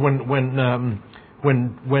 because when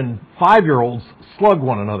 5-year-olds slug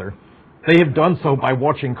one another, they have done so by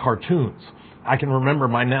watching cartoons. I can remember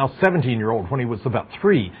my now 17-year-old, when he was about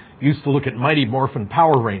 3, used to look at Mighty Morphin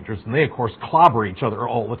Power Rangers, and they, of course, clobber each other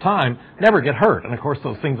all the time, never get hurt. And, of course,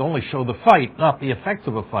 those things only show the fight, not the effects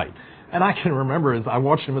of a fight. And I can remember as I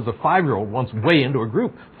watched him as a 5-year-old once weigh into a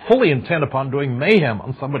group, fully intent upon doing mayhem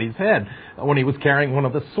on somebody's head when he was carrying one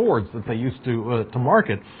of the swords that they used to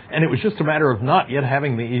market. And it was just a matter of not yet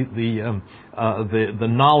having the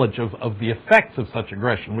knowledge of the effects of such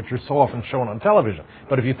aggression, which are so often shown on television.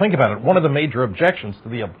 But if you think about it, one of the major objections to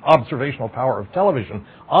the observational power of television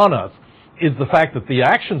on us is the fact that the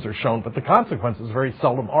actions are shown, but the consequences very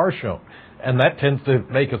seldom are shown. And that tends to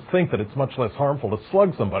make us think that it's much less harmful to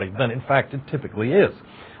slug somebody than, in fact, it typically is.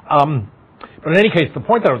 But in any case, the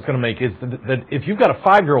point that I was going to make is that if you've got a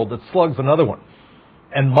 5-year-old that slugs another one,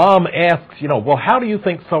 and mom asks, well, how do you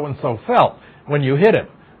think so-and-so felt when you hit him?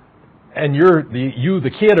 And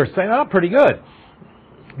the kid, are saying, oh, pretty good.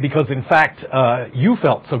 Because, in fact, you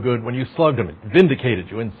felt so good when you slugged him. It vindicated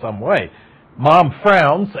you in some way. Mom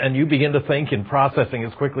frowns, and you begin to think in processing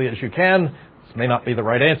as quickly as you can. This may not be the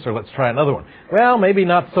right answer. Let's try another one. Well, maybe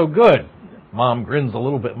not so good. Mom grins a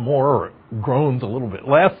little bit more or groans a little bit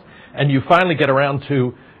less, and you finally get around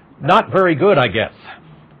to not very good, I guess.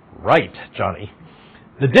 Right, Johnny.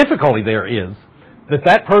 The difficulty there is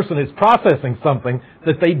that person is processing something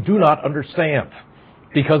that they do not understand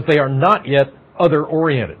because they are not yet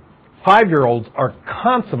other-oriented. 5-year-olds are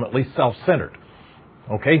consummately self-centered.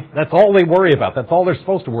 Okay? That's all they worry about. That's all they're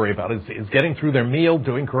supposed to worry about is getting through their meal,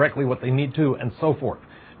 doing correctly what they need to, and so forth.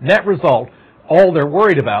 Net result, all they're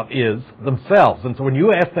worried about is themselves. And so when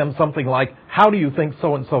you ask them something like, how do you think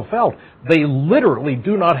so-and-so felt, they literally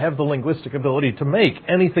do not have the linguistic ability to make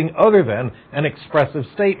anything other than an expressive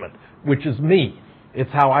statement, which is me.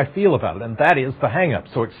 It's how I feel about it, and that is the hang-up.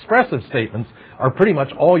 So expressive statements are pretty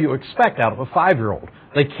much all you expect out of a 5-year-old.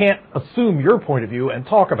 They can't assume your point of view and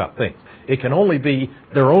talk about things. It can only be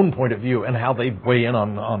their own point of view and how they weigh in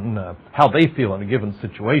on how they feel in a given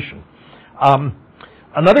situation.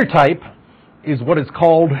 Another type is what is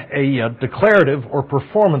called a declarative or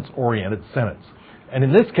performance-oriented sentence. And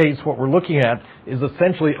in this case, what we're looking at is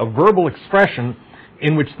essentially a verbal expression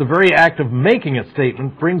in which the very act of making a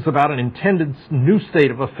statement brings about an intended new state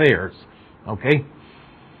of affairs. Okay?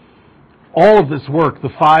 All of this work, the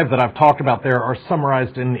 5 that I've talked about there, are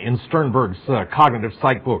summarized in Sternberg's Cognitive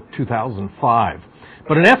Psych book, 2005.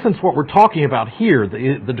 But in essence, what we're talking about here,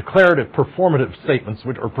 the declarative performative statements,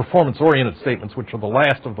 or performance-oriented statements, which are the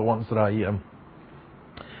last of the ones that I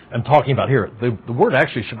am talking about here. The word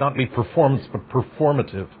actually should not be performance, but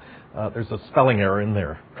performative. There's a spelling error in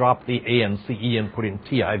there. Drop the A-N-C-E and put in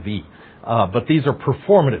T-I-V. But these are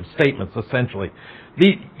performative statements, essentially.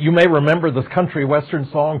 You may remember this country western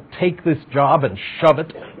song, "Take This Job and Shove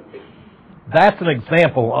It." That's an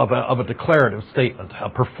example of a declarative statement, a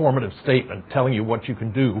performative statement, telling you what you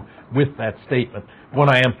can do with that statement. When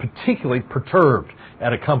I am particularly perturbed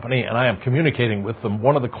at a company and I am communicating with them,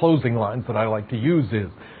 one of the closing lines that I like to use is,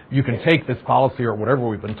 "You can take this policy or whatever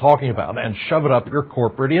we've been talking about and shove it up your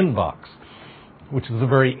corporate inbox," which is a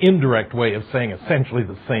very indirect way of saying essentially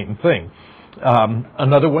the same thing.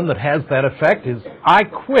 Another one that has that effect is, "I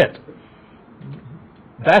quit."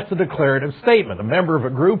 That's a declarative statement. A member of a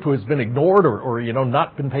group who has been ignored or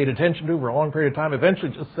not been paid attention to for a long period of time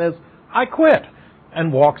eventually just says, "I quit,"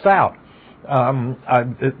 and walks out.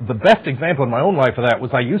 The best example in my own life of that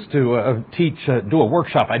was I used to do a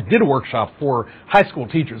workshop. I did a workshop for high school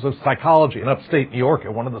teachers of psychology in upstate New York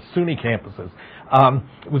at one of the SUNY campuses.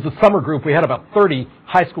 It was a summer group. We had about 30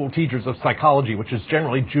 high school teachers of psychology, which is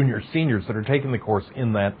generally junior seniors that are taking the course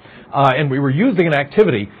in that. And we were using an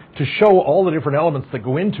activity to show all the different elements that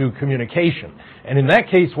go into communication. And in that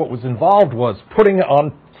case, what was involved was putting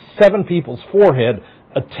on 7 people's forehead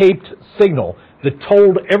a taped signal that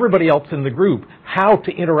told everybody else in the group how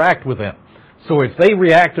to interact with them. So if they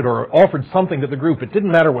reacted or offered something to the group, it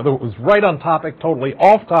didn't matter whether it was right on topic, totally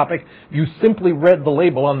off topic, you simply read the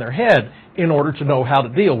label on their head in order to know how to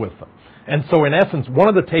deal with them. And so in essence, one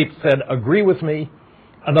of the tapes said, "Agree with me."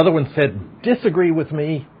 Another one said, "Disagree with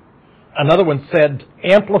me." Another one said,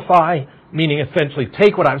 "Amplify," meaning essentially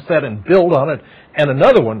take what I've said and build on it. And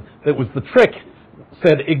another one that was the trick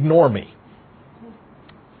said, "Ignore me."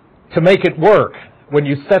 To make it work, when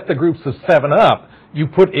you set the groups of 7 up, you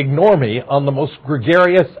put "ignore me" on the most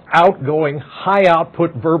gregarious, outgoing,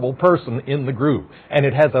 high-output verbal person in the group. And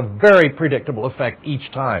it has a very predictable effect each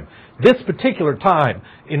time. This particular time,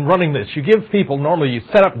 in running this, you give people, normally you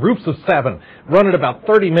set up groups of 7, run it about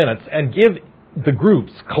 30 minutes, and give the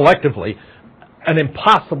groups, collectively, an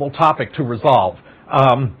impossible topic to resolve.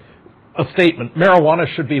 A statement, "Marijuana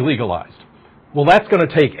should be legalized." Well, that's going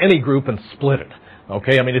to take any group and split it.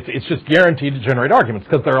 Okay, I mean, it's just guaranteed to generate arguments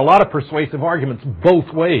because there are a lot of persuasive arguments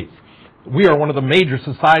both ways. We are one of the major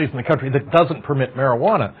societies in the country that doesn't permit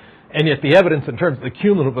marijuana, and yet the evidence in terms of the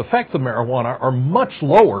cumulative effects of marijuana are much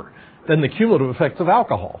lower than the cumulative effects of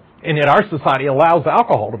alcohol. And yet our society allows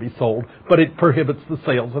alcohol to be sold, but it prohibits the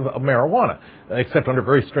sales of marijuana, except under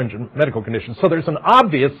very stringent medical conditions. So there's an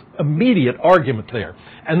obvious, immediate argument there.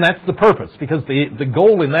 And that's the purpose, because the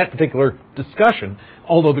goal in that particular discussion,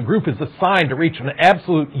 although the group is assigned to reach an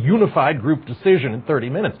absolute unified group decision in 30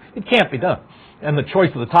 minutes, it can't be done. And the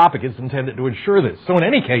choice of the topic is intended to ensure this. So in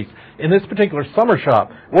any case, in this particular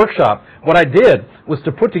workshop, what I did was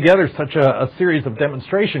to put together such a series of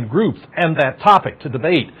demonstration groups and that topic to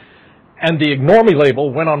debate. And the "ignore me"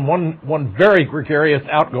 label went on one very gregarious,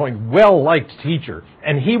 outgoing, well-liked teacher.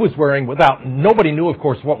 And he was wearing, nobody knew, of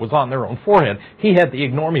course, what was on their own forehead. He had the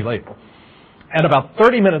 "ignore me" label. And about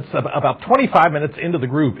 25 minutes into the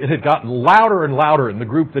group, it had gotten louder and louder in the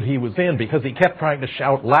group that he was in because he kept trying to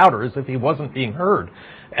shout louder as if he wasn't being heard.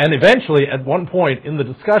 And eventually, at one point in the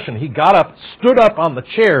discussion, he got up, stood up on the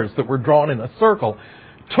chairs that were drawn in a circle,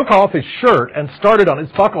 took off his shirt and started on his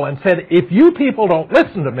buckle and said, "If you people don't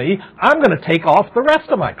listen to me, I'm going to take off the rest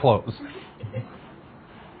of my clothes."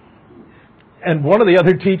 And one of the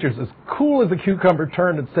other teachers, as cool as a cucumber,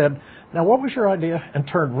 turned and said, "Now, what was your idea?" and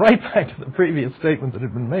turned right back to the previous statement that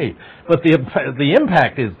had been made. But the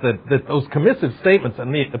impact is that those commissive statements,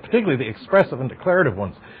 and particularly the expressive and declarative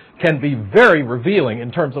ones, can be very revealing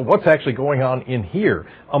in terms of what's actually going on in here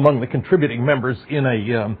among the contributing members in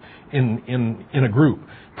a group.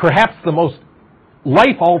 Perhaps the most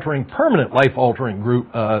life-altering, permanent life-altering group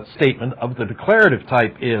statement of the declarative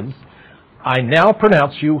type is, "I now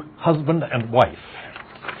pronounce you husband and wife."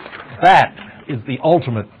 That is the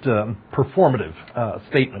ultimate performative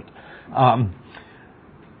statement.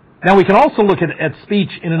 Now we can also look at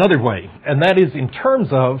speech in another way, and that is in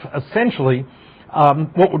terms of essentially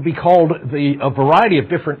what would be called a variety of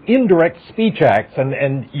different indirect speech acts,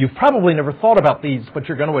 and you've probably never thought about these, but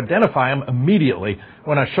you're going to identify them immediately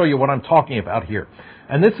when I show you what I'm talking about here.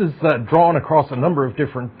 And this is drawn across a number of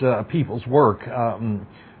different people's work.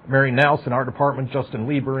 Mary Nouse in our department, Justin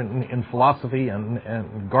Lieber in philosophy, and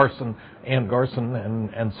Ann Garson,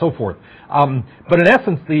 and so forth. But in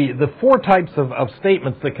essence, the 4 types of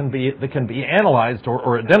statements that can be analyzed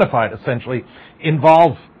or identified essentially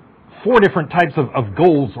involve four different types of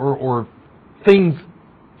goals or things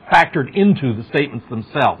factored into the statements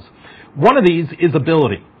themselves. One of these is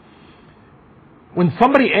ability. When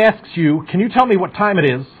somebody asks you, can you tell me what time it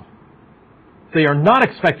is? They are not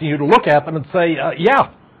expecting you to look at them and say,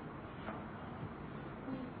 yeah.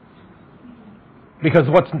 Because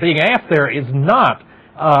what's being asked there is not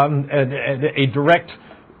a direct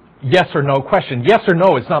yes or no question. Yes or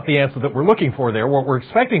no is not the answer that we're looking for there. What we're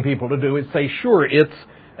expecting people to do is say, sure, it's,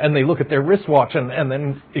 and they look at their wristwatch and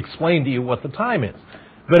then explain to you what the time is.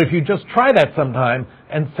 But if you just try that sometime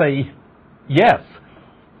and say yes,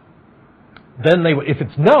 then if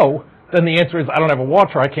it's no, then the answer is, I don't have a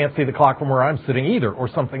watch, or I can't see the clock from where I'm sitting either, or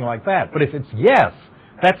something like that. But if it's yes,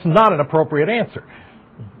 that's not an appropriate answer.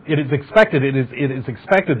 It is expected. It is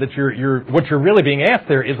expected that what you're really being asked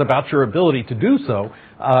there is about your ability to do so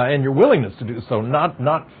and your willingness to do so,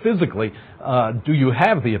 not physically. Do you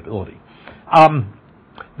have the ability?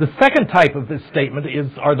 The second type of this statement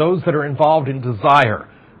are those that are involved in desire.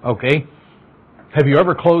 Okay. Have you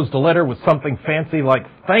ever closed a letter with something fancy like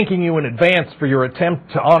thanking you in advance for your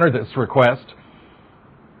attempt to honor this request?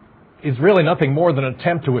 Is really nothing more than an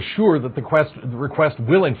attempt to assure that the request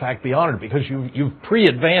will in fact be honored, because you've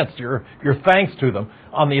pre-advanced your thanks to them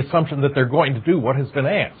on the assumption that they're going to do what has been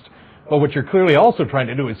asked. But what you're clearly also trying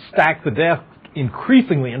to do is stack the deck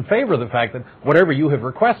increasingly in favor of the fact that whatever you have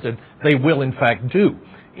requested, they will in fact do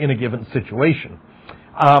in a given situation.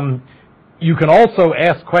 You can also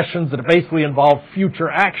ask questions that basically involve future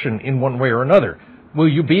action in one way or another. Will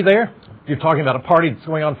you be there? If you're talking about a party that's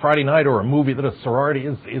going on Friday night, or a movie that a sorority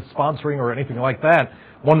is sponsoring, or anything like that,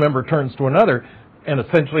 one member turns to another and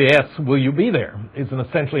essentially asks, will you be there? It's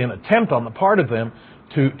essentially an attempt on the part of them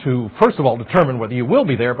to first of all determine whether you will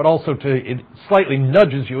be there, but also it slightly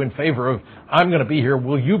nudges you in favor of, I'm going to be here,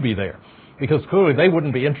 will you be there? Because clearly they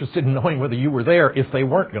wouldn't be interested in knowing whether you were there if they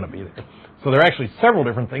weren't going to be there. So there are actually several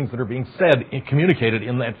different things that are being said and communicated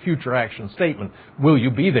in that future action statement. Will you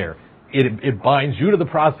be there? It binds you to the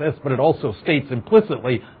process, but it also states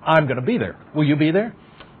implicitly, I'm going to be there. Will you be there?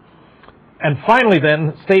 And finally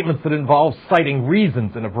then, statements that involve citing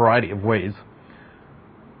reasons in a variety of ways.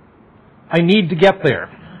 I need to get there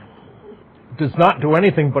does not do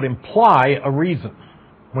anything but imply a reason.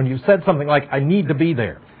 When you said something like, I need to be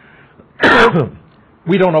there,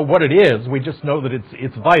 we don't know what it is, we just know that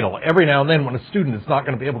it's vital. Every now and then when a student is not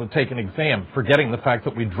going to be able to take an exam, forgetting the fact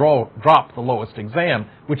that we drop the lowest exam,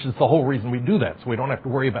 which is the whole reason we do that, so we don't have to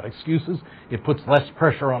worry about excuses. It puts less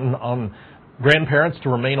pressure on grandparents to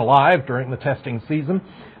remain alive during the testing season,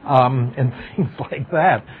 and things like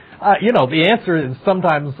that. The answer is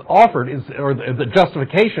sometimes offered or the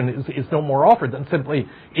justification is no more offered than simply,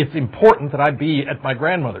 it's important that I be at my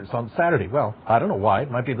grandmother's on Saturday. Well, I don't know why.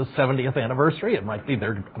 It might be the 70th anniversary. It might be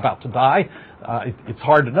they're about to die. It's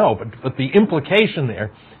hard to know, but the implication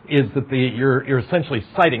there is that you're essentially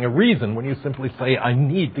citing a reason when you simply say, I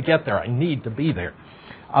need to get there. I need to be there.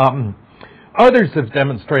 Others have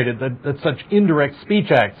demonstrated that such indirect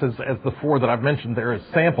speech acts as the four that I've mentioned there as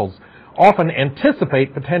samples often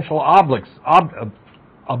anticipate potential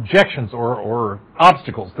objections or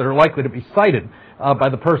obstacles that are likely to be cited by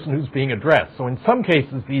the person who's being addressed. So in some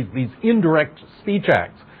cases, these indirect speech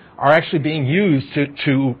acts are actually being used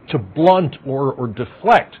to blunt or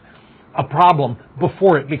deflect a problem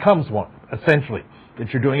before it becomes one, essentially, that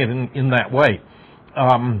you're doing it in that way.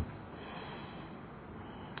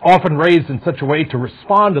 Often raised in such a way to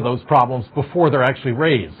respond to those problems before they're actually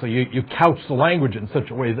raised. So you couch the language in such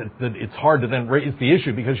a way that it's hard to then raise the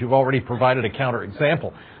issue because you've already provided a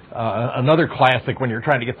counterexample. Another classic when you're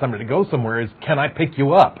trying to get somebody to go somewhere is, can I pick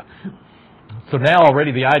you up? So now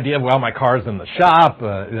already the idea of, well, my car's in the shop,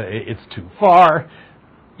 it's too far.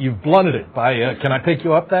 You've blunted it by, can I pick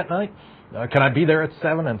you up that night? Can I be there at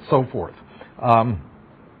 7? And so forth.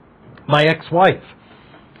 My ex-wife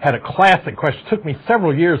had a classic question. It took me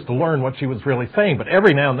several years to learn what she was really saying, but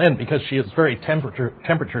every now and then, because she is very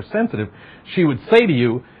temperature sensitive, she would say to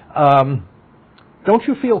you, don't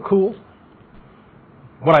you feel cool?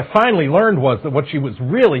 What I finally learned was that what she was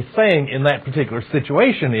really saying in that particular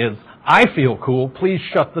situation is, I feel cool, please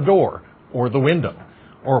shut the door or the window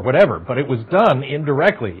or whatever. But it was done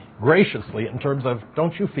indirectly, graciously, in terms of,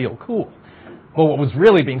 don't you feel cool? But what was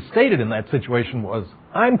really being stated in that situation was,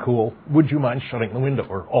 I'm cool, would you mind shutting the window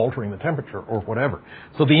or altering the temperature or whatever?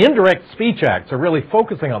 So the indirect speech acts are really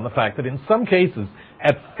focusing on the fact that in some cases,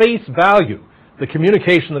 at face value, the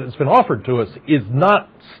communication that has been offered to us is not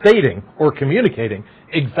stating or communicating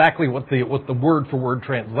exactly what the word-for-word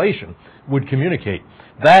translation would communicate.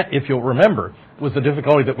 That, if you'll remember, was the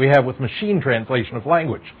difficulty that we have with machine translation of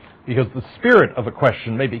language. because the spirit of a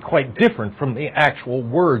question may be quite different from the actual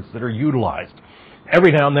words that are utilized.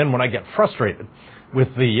 Every now and then when I get frustrated with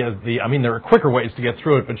I mean, there are quicker ways to get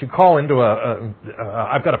through it, but you call into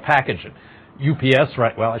I've got a package at UPS,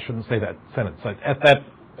 right? Well, I shouldn't say that sentence. At that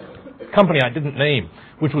company I didn't name,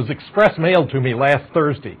 which was express mailed to me last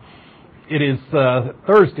Thursday. It is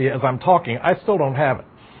Thursday as I'm talking. I still don't have it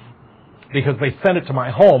because they sent it to my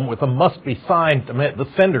home with a must-be signed, the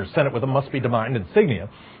sender sent it with a must-be signed insignia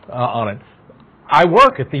on it. I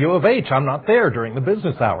work at the U of H. I'm not there during the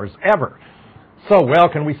business hours, ever. So, well,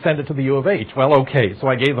 can we send it to the U of H? Well, okay. So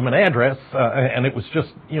I gave them an address, and it was just,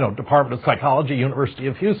 Department of Psychology, University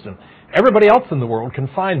of Houston. Everybody else in the world can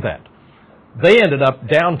find that. They ended up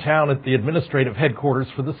downtown at the administrative headquarters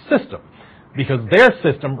for the system, because their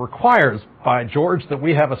system requires, by George, that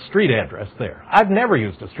we have a street address there. I've never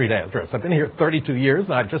used a street address. I've been here 32 years,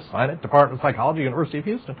 and I just sign it, Department of Psychology, University of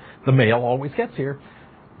Houston. The mail always gets here.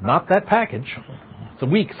 Not that package. It's a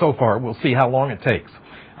week so far. We'll see how long it takes.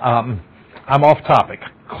 I'm off topic,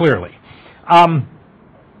 clearly.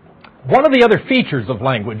 One of the other features of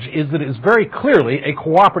language is that it is very clearly a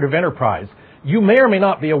cooperative enterprise. You may or may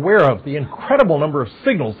not be aware of the incredible number of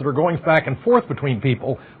signals that are going back and forth between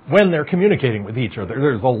people when they're communicating with each other.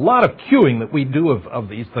 There's a lot of cueing that we do of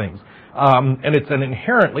these things. And it's an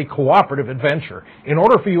inherently cooperative adventure. In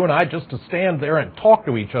order for you and I just to stand there and talk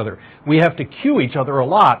to each other, we have to cue each other a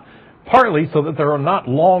lot, partly so that there are not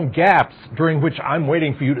long gaps during which I'm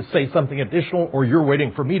waiting for you to say something additional or you're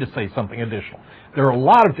waiting for me to say something additional. There are a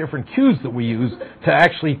lot of different cues that we use to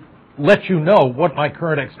actually let you know what my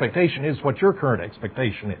current expectation is, what your current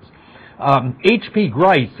expectation is. H.P.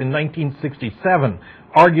 Grice in 1967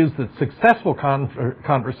 argues that successful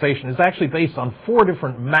conversation is actually based on 4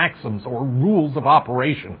 different maxims or rules of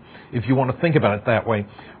operation, if you want to think about it that way.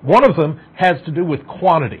 One of them has to do with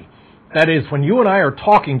quantity. That is, when you and I are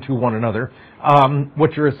talking to one another,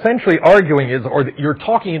 what you're essentially arguing is, or you're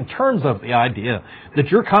talking in terms of the idea that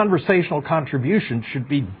your conversational contribution should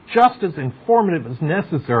be just as informative as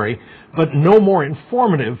necessary, but no more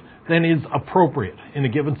informative than is appropriate in a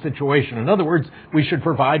given situation. In other words, we should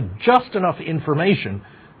provide just enough information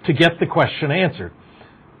to get the question answered.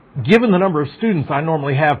 Given the number of students I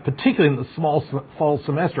normally have, particularly in the small fall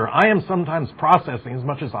semester, I am sometimes processing as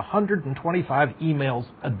much as 125 emails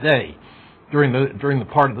a day during the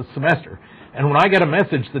part of the semester. And when I get a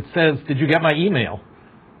message that says, "Did you get my email?"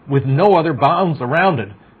 with no other bounds around it,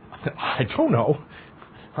 I don't know.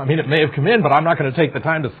 I mean, it may have come in, but I'm not going to take the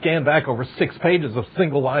time to scan back over 6 pages of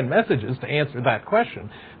single-line messages to answer that question.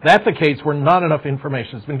 That's a case where not enough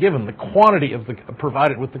information has been given. The quantity of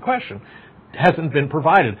provided with the question hasn't been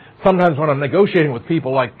provided. Sometimes when I'm negotiating with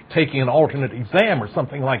people, like taking an alternate exam or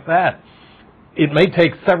something like that, it may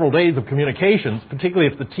take several days of communications, particularly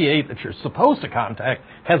if the TA that you're supposed to contact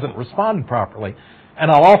hasn't responded properly. And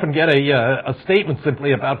I'll often get a statement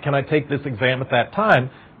simply about, "Can I take this exam at that time?"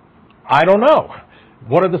 I don't know.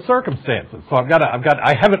 What are the circumstances? So I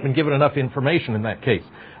haven't been given enough information in that case.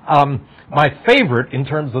 My favorite in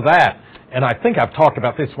terms of that, and I think I've talked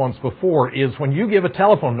about this once before, is when you give a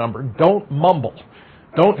telephone number, don't mumble.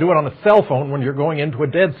 Don't do it on a cell phone when you're going into a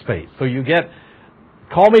dead space. So you get,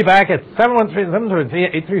 "Call me back at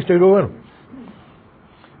 713-733-8322.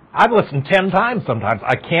 I've listened 10 times sometimes.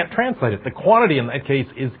 I can't translate it. The quantity in that case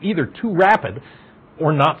is either too rapid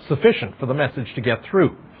or not sufficient for the message to get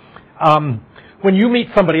through. When you meet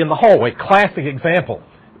somebody in the hallway, classic example,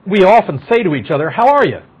 we often say to each other, "How are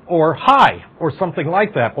you?" or "Hi," or something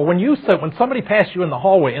like that. But when somebody passes you in the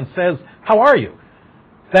hallway and says, "How are you?"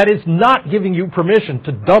 that is not giving you permission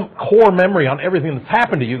to dump core memory on everything that's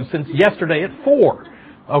happened to you since yesterday at 4.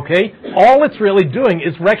 Okay? All it's really doing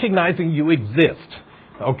is recognizing you exist.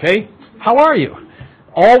 Okay? How are you?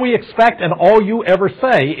 All we expect and all you ever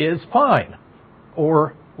say is "fine,"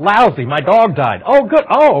 or "lousy, my dog died." "Oh, good.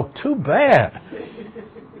 Oh, too bad."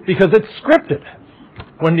 Because it's scripted.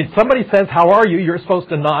 When somebody says, "How are you?" you're supposed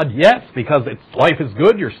to nod yes, because life is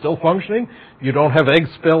good, you're still functioning, you don't have eggs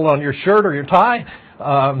spilled on your shirt or your tie,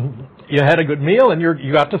 you had a good meal, and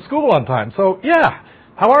you got to school on time. So, yeah,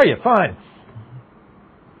 how are you? Fine.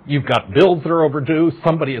 You've got bills that are overdue,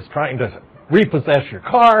 somebody is trying to repossess your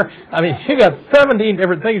car. I mean, you got 17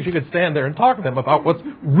 different things you could stand there and talk to them about what's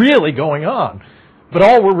really going on. But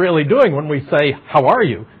all we're really doing when we say, "How are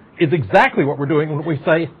you?" is exactly what we're doing when we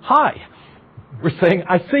say "hi." We're saying,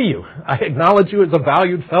 "I see you. I acknowledge you as a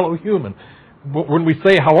valued fellow human." But when we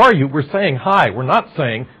say "How are you?" we're saying "hi." We're not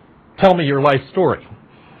saying "Tell me your life story."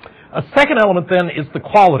 A second element then is the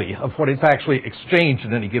quality of what is actually exchanged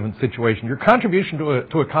in any given situation. Your contribution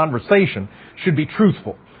to a conversation should be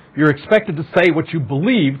truthful. You're expected to say what you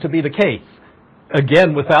believe to be the case.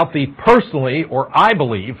 Again, without the personally or I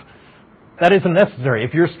believe, that isn't necessary.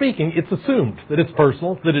 If you're speaking, it's assumed that it's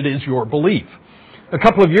personal, that it is your belief. A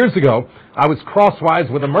couple of years ago, I was crosswise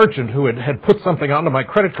with a merchant who had put something onto my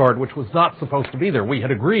credit card which was not supposed to be there. We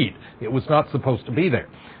had agreed it was not supposed to be there.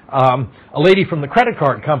 A lady from the credit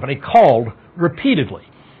card company called repeatedly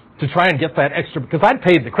to try and get that extra, because I'd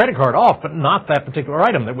paid the credit card off, but not that particular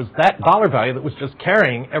item. There was that dollar value that was just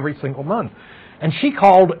carrying every single month. And she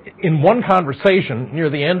called in one conversation near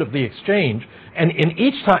the end of the exchange, and in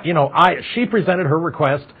each time, she presented her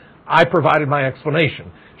request, I provided my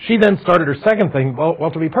explanation. She then started her second thing, well,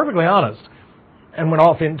 to be perfectly honest, and went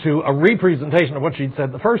off into a representation of what she'd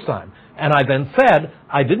said the first time. And I then said,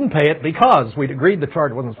 I didn't pay it because we'd agreed the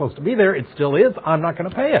charge wasn't supposed to be there. It still is. I'm not going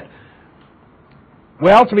to pay it.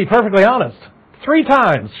 Well, to be perfectly honest, 3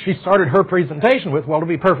 times she started her presentation with, well, to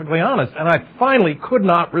be perfectly honest, and I finally could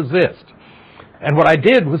not resist. And what I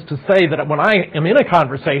did was to say that when I am in a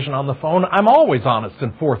conversation on the phone, I'm always honest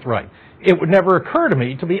and forthright. It would never occur to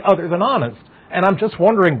me to be other than honest. And I'm just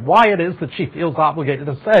wondering why it is that she feels obligated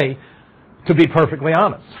to say, to be perfectly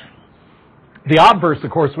honest. The obverse, of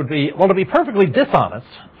course, would be, well, to be perfectly dishonest,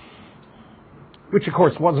 which, of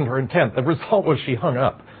course, wasn't her intent. The result was she hung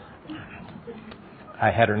up. I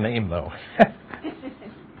had her name, though.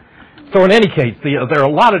 So in any case, there are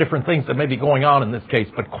a lot of different things that may be going on in this case,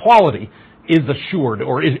 but quality is assured,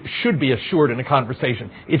 or it should be assured in a conversation.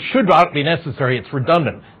 It should not be necessary. It's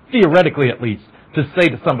redundant, theoretically at least, to say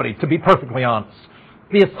to somebody, to be perfectly honest.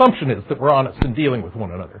 The assumption is that we're honest in dealing with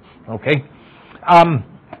one another. Okay?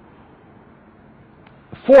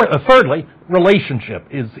 Thirdly, relationship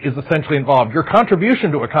is essentially involved. Your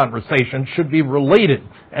contribution to a conversation should be related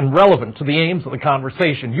and relevant to the aims of the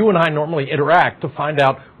conversation. You and I normally interact to find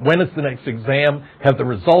out when is the next exam, have the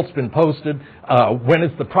results been posted, when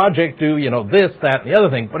is the project due, this, that, and the other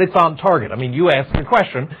thing, but it's on target. I mean, you ask a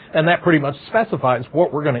question, and that pretty much specifies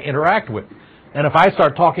what we're going to interact with. And if I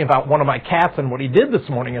start talking about one of my cats and what he did this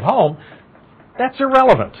morning at home, that's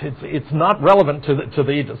irrelevant. It's not relevant to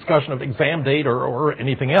the discussion of exam date or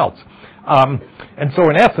anything else. And so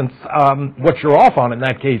in essence, what you're off on in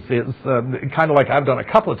that case is kind of like I've done a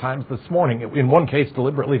couple of times this morning, in one case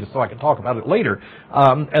deliberately so I can talk about it later,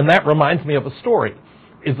 and that reminds me of a story,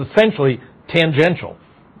 is essentially tangential.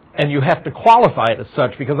 And you have to qualify it as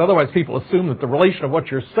such, because otherwise people assume that the relation of what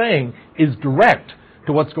you're saying is direct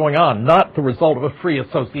to what's going on, not the result of a free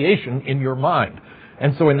association in your mind.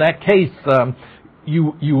 And so in that case,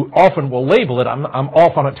 you often will label it, I'm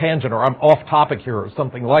off on a tangent, or I'm off topic here, or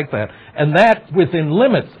something like that. And that, within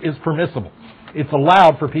limits, is permissible. It's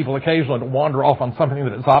allowed for people occasionally to wander off on something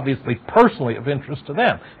that is obviously personally of interest to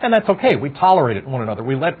them. And that's okay. We tolerate it in one another.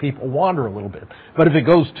 We let people wander a little bit. But if it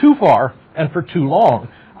goes too far and for too long,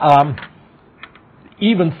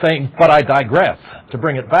 even saying, but I digress, to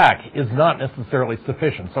bring it back, is not necessarily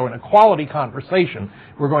sufficient. So in a quality conversation,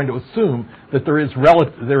 we're going to assume that there is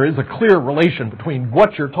a clear relation between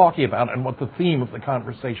what you're talking about and what the theme of the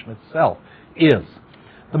conversation itself is.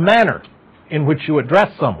 The manner in which you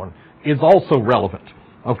address someone is also relevant.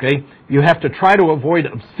 Okay? You have to try to avoid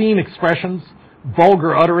obscene expressions,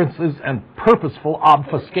 vulgar utterances, and purposeful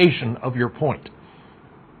obfuscation of your point.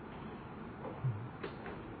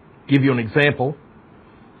 Give you an example.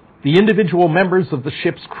 The individual members of the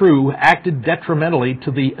ship's crew acted detrimentally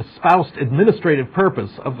to the espoused administrative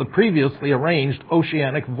purpose of the previously arranged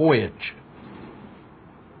oceanic voyage.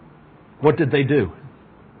 What did they do?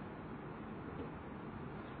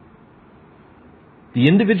 The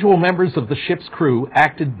individual members of the ship's crew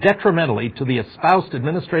acted detrimentally to the espoused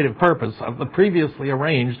administrative purpose of the previously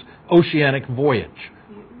arranged oceanic voyage.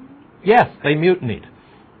 Yes, they mutinied.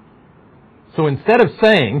 So instead of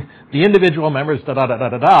saying, the individual members,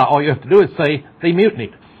 da-da-da-da-da-da, all you have to do is say, they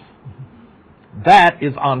mutinied. That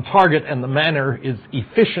is on target, and the manner is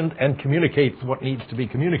efficient and communicates what needs to be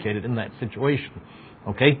communicated in that situation.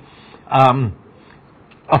 Okay? A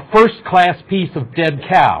first-class piece of dead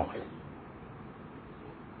cow.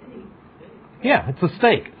 Yeah, it's a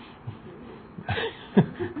steak.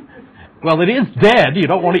 Well, it is dead. You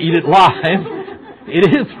don't want to eat it live.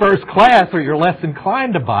 It is first class, or you're less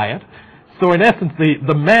inclined to buy it. So in essence,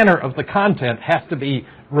 the manner of the content has to be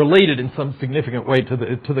related in some significant way to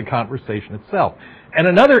the conversation itself. And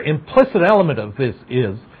another implicit element of this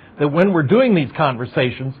is that when we're doing these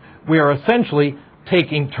conversations, we are essentially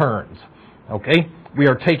taking turns. Okay? We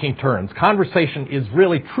are taking turns. Conversation is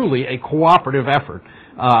really, truly a cooperative effort.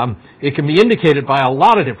 It can be indicated by a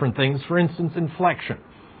lot of different things. For instance, inflection.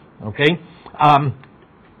 Okay?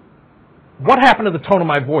 What happened to the tone of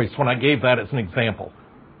my voice when I gave that as an example?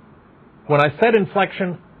 When I said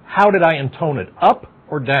inflection, how did I intone it? Up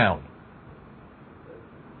or down?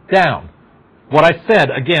 down. What I said,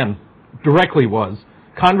 again, directly was,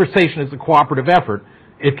 conversation is a cooperative effort.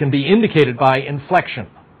 It can be indicated by inflection.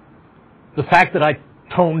 The fact that I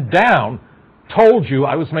toned down told you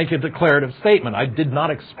I was making a declarative statement. I did not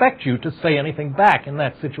expect you to say anything back in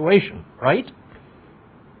that situation, right?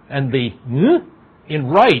 And the in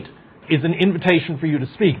right is an invitation for you to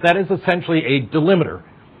speak. That is essentially a delimiter.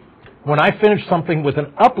 When I finish something with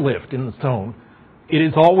an uplift in the tone, it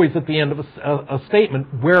is always at the end of a statement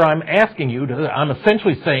where I'm asking you to, I'm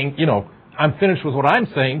essentially saying, I'm finished with what I'm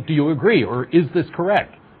saying, do you agree, or is this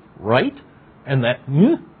correct? Right? And that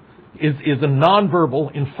is a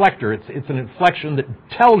nonverbal inflector. It's an inflection that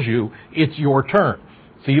tells you it's your turn.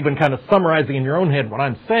 So you've been kind of summarizing in your own head what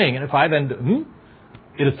I'm saying, and if I then do,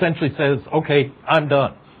 it essentially says, okay, I'm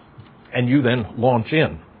done. And you then launch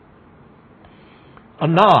in. A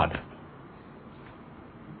nod.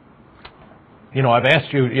 I've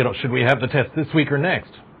asked you, should we have the test this week or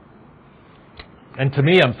next? And to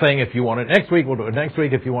me, I'm saying if you want it next week, we'll do it next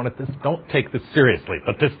week. If you want it this, don't take this seriously.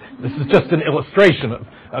 But this is just an illustration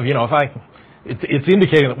of it's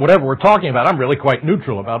indicating that whatever we're talking about, I'm really quite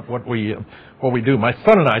neutral about what we do. My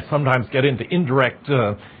son and I sometimes get into indirect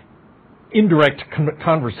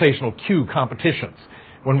conversational cue competitions.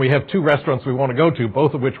 When we have two restaurants we want to go to,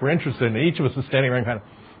 both of which we're interested in, and each of us is standing around kind of,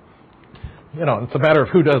 it's a matter of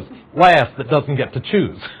who does last that doesn't get to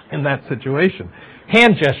choose in that situation.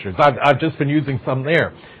 Hand gestures, I've just been using some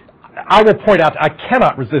there. I will point out, I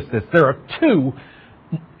cannot resist this. There are two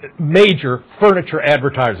major furniture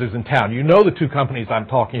advertisers in town. You know the two companies I'm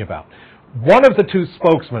talking about. One of the two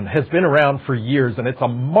spokesmen has been around for years, and it's a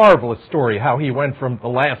marvelous story how he went from the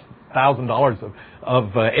last $1,000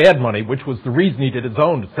 of ad money, which was the reason he did his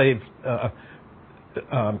own to save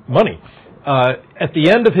money. At the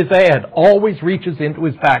end of his ad, always reaches into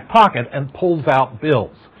his back pocket and pulls out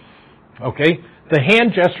bills. Okay? The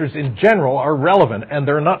hand gestures in general are relevant, and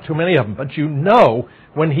there are not too many of them, but you know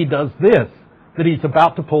when he does this that he's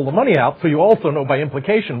about to pull the money out, so you also know by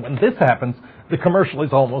implication when this happens, the commercial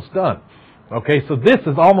is almost done. Okay, so this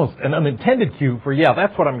is almost an unintended cue for, yeah,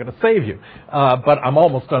 that's what I'm going to save you, but I'm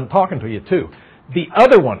almost done talking to you too. The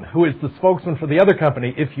other one, who is the spokesman for the other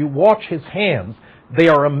company, if you watch his hands, they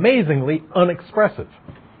are amazingly unexpressive.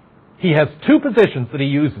 He has two positions that he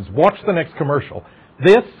uses. Watch the next commercial.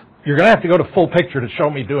 This, you're going to have to go to full picture to show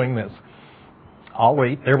me doing this. I'll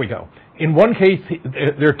wait. There we go. In one case,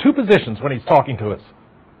 there are two positions when he's talking to us.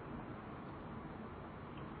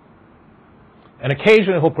 And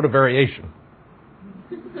occasionally he'll put a variation.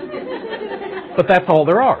 But that's all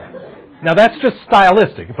there are. Now that's just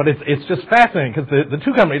stylistic, but it's just fascinating because the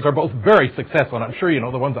two companies are both very successful, and I'm sure you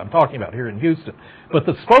know the ones I'm talking about here in Houston. But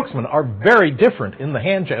the spokesmen are very different in the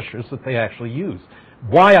hand gestures that they actually use.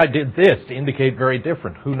 Why I did this to indicate very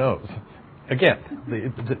different, who knows? Again,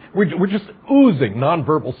 we're just oozing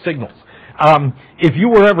nonverbal signals. If you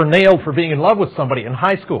were ever nailed for being in love with somebody in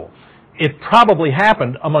high school, it probably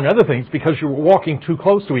happened, among other things, because you were walking too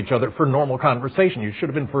close to each other for normal conversation. You should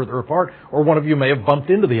have been further apart, or one of you may have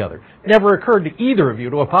bumped into the other. It never occurred to either of you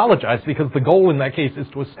to apologize, because the goal in that case is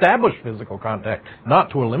to establish physical contact,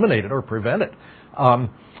 not to eliminate it or prevent it.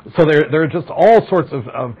 So there are just all sorts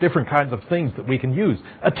of different kinds of things that we can use.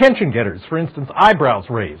 Attention getters, for instance, eyebrows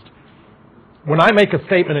raised. When I make a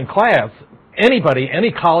statement in class, anybody,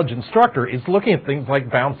 any college instructor is looking at things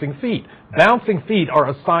like bouncing feet. Bouncing feet are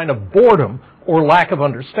a sign of boredom or lack of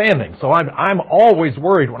understanding. So I'm always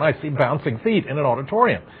worried when I see bouncing feet in an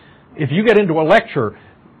auditorium. If you get into a lecture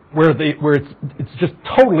where it's just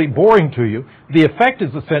totally boring to you, the effect is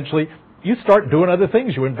essentially you start doing other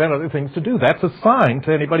things, you invent other things to do. That's a sign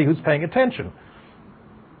to anybody who's paying attention.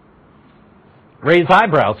 Raise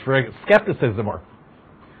eyebrows for skepticism, or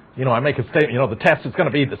I make a statement, the test is going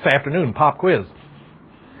to be this afternoon, pop quiz.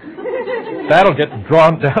 That'll get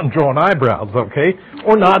drawn eyebrows, okay?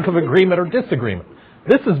 Or nods of agreement or disagreement.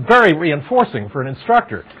 This is very reinforcing for an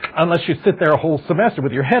instructor, unless you sit there a whole semester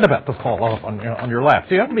with your head about to fall off on your lap.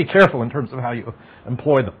 So you have to be careful in terms of how you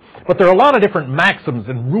employ them. But there are a lot of different maxims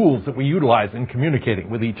and rules that we utilize in communicating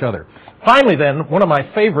with each other. Finally, then, one of my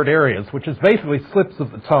favorite areas, which is basically slips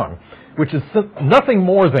of the tongue, which is nothing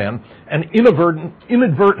more than an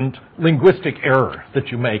inadvertent linguistic error that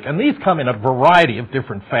you make. And these come in a variety of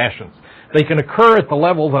different fashions. They can occur at the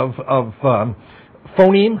level of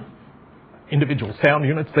phoneme, individual sound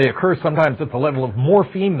units. They occur sometimes at the level of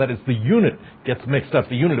morpheme, that is, the unit gets mixed up,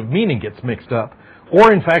 the unit of meaning gets mixed up.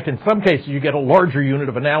 Or, in fact, in some cases, you get a larger unit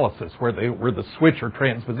of analysis where the switch or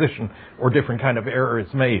transposition or different kind of error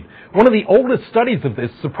is made. One of the oldest studies of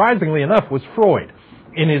this, surprisingly enough, was Freud.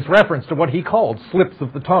 in his reference to what he called slips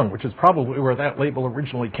of the tongue, which is probably where that label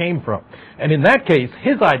originally came from. And in that case,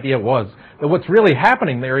 his idea was that what's really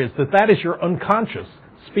happening there is that that is your unconscious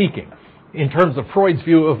speaking. In terms of Freud's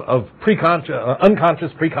view of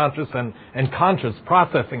unconscious, preconscious, and conscious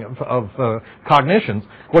processing of cognitions,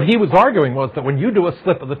 what he was arguing was that when you do a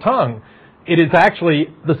slip of the tongue, it is actually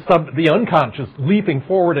the unconscious leaping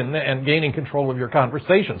forward and gaining control of your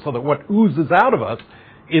conversation, so that what oozes out of us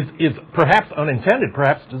is perhaps unintended,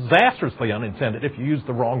 perhaps disastrously unintended if you use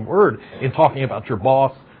the wrong word in talking about your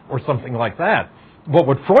boss or something like that.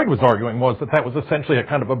 What Freud was arguing was that that was essentially a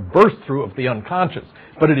kind of a burst through of the unconscious.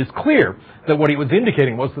 But it is clear that what he was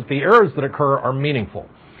indicating was that the errors that occur are meaningful.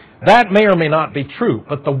 That may or may not be true,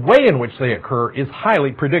 but the way in which they occur is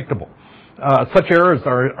highly predictable. Such errors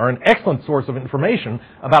are an excellent source of information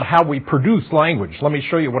about how we produce language. Let me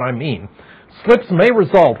show you what I mean. Slips may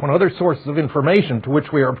result when other sources of information to which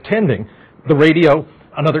we are attending, the radio,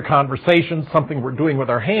 another conversation, something we're doing with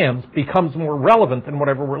our hands, becomes more relevant than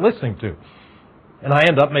whatever we're listening to. And I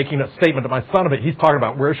end up making a statement to my son of it. He's talking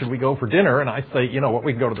about where should we go for dinner, and I say, you know what,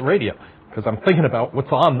 we can go to the radio, because I'm thinking about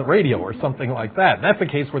what's on the radio or something like that. And that's a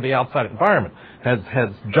case where the outside environment has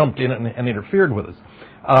jumped in and interfered with us.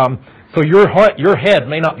 So your head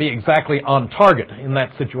may not be exactly on target in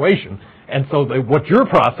that situation. And so what you're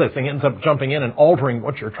processing ends up jumping in and altering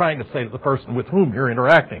what you're trying to say to the person with whom you're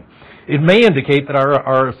interacting. It may indicate that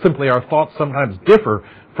our thoughts sometimes differ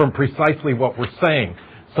from precisely what we're saying,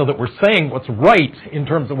 so that we're saying what's right in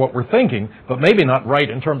terms of what we're thinking, but maybe not right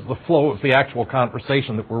in terms of the flow of the actual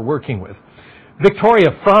conversation that we're working with.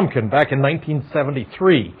 Victoria Fromkin, back in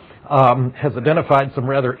 1973, has identified some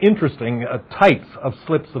rather interesting types of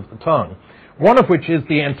slips of the tongue, one of which is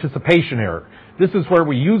the anticipation error. This is where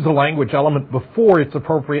we use a language element before its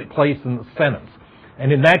appropriate place in the sentence.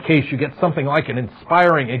 And in that case, you get something like an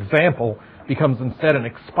inspiring example becomes instead an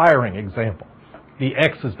expiring example. The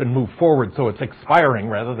X has been moved forward, so it's expiring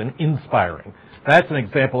rather than inspiring. That's an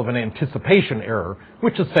example of an anticipation error,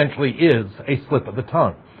 which essentially is a slip of the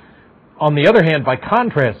tongue. On the other hand, by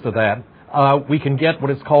contrast to that, we can get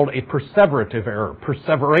what is called a perseverative error.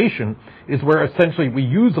 Perseveration is where essentially we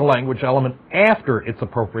use a language element after its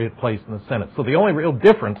appropriate place in the sentence. So the only real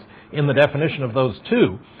difference in the definition of those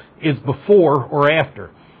two is before or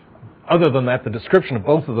after. Other than that, the description of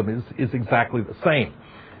both of them is exactly the same.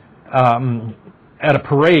 At a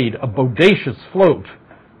parade, a bodacious float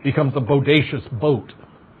becomes a bodacious boat,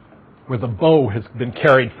 where the bow has been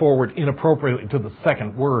carried forward inappropriately to the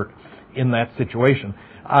second word in that situation.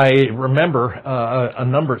 I remember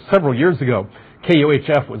several years ago,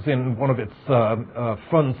 KUHF was in one of its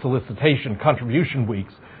fund solicitation contribution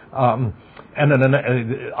weeks, and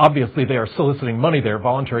then obviously they are soliciting money there,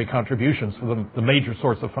 voluntary contributions for the major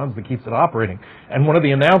source of funds that keeps it operating. And one of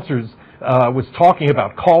the announcers was talking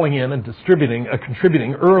about calling in and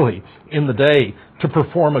contributing early in the day to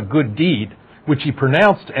perform a good deed, which he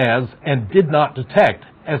pronounced as, and did not detect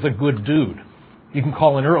as, a good dude. You can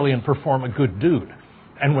call in early and perform a good dude.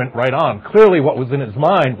 And went right on. Clearly what was in his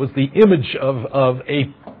mind was the image of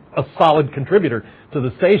a solid contributor to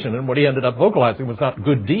the station, and what he ended up vocalizing was not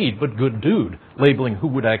good deed, but good dude, labeling who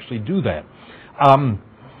would actually do that.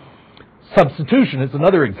 Substitution is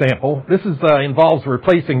another example. This involves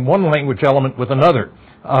replacing one language element with another,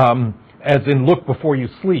 as in look before you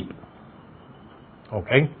sleep.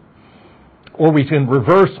 Okay? Or we can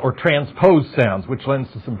reverse or transpose sounds, which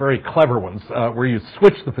lends to some very clever ones, where you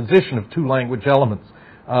switch the position of two language elements.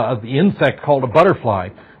 The insect called a butterfly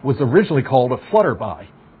was originally called a flutterby,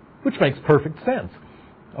 which makes perfect sense.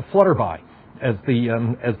 A flutterby as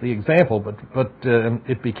the example, but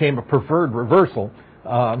it became a preferred reversal,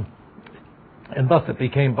 and thus it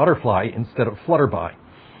became butterfly instead of flutterby.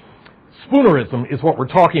 Spoonerism is what we're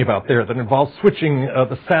talking about there, that involves switching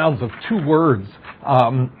the sounds of two words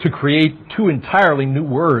to create two entirely new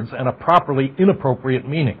words and a properly inappropriate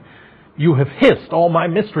meaning. You have hissed all my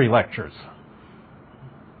mystery lectures.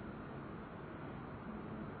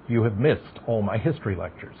 You have missed all my history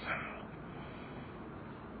lectures.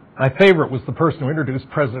 My favorite was the person who introduced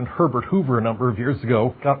President Herbert Hoover a number of years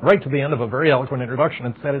ago, got right to the end of a very eloquent introduction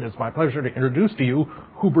and said, "It is my pleasure to introduce to you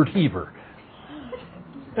Hubert Heaver."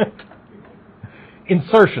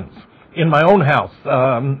 Insertions. In my own house,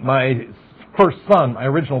 my first son, my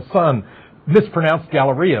original son, mispronounced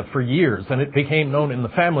Galleria for years, and it became known in the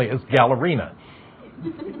family as Gallerina.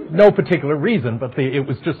 No particular reason, but it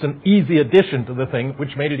was just an easy addition to the thing,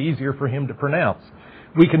 which made it easier for him to pronounce.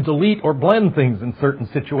 We can delete or blend things in certain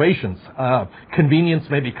situations. Convenience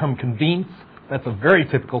may become convenience. That's a very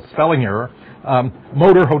typical spelling error.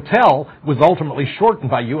 Motor hotel was ultimately shortened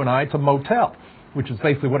by you and I to motel. which is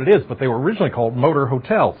basically what it is, but they were originally called motor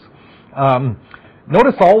hotels.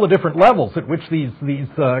 Notice all the different levels at which these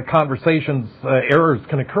conversations errors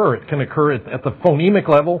can occur. It can occur at the phonemic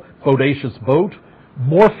level, bodacious boat,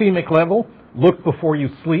 morphemic level, look before you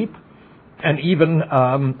sleep, and even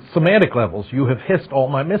semantic levels. You have hissed all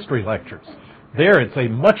my mystery lectures. There, it's a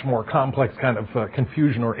much more complex kind of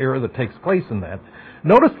confusion or error that takes place in that.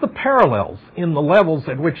 Notice the parallels in the levels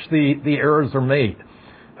at which the errors are made.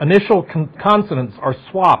 Initial consonants are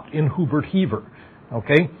swapped in Hubert-Heaver.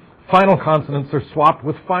 Okay? Final consonants are swapped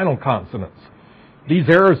with final consonants. These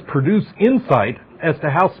errors produce insight as to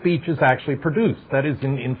how speech is actually produced. That is,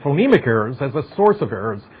 in phonemic errors, as a source of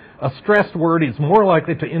errors, a stressed word is more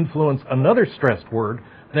likely to influence another stressed word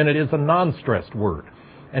than it is a non-stressed word.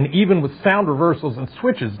 And even with sound reversals and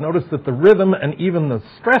switches, notice that the rhythm and even the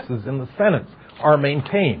stresses in the sentence are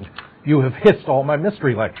maintained. You have hissed all my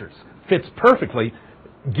mystery lectures. Fits perfectly,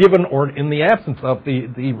 given or in the absence of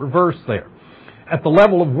the reverse there. At the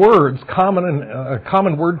level of words,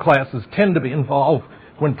 common word classes tend to be involved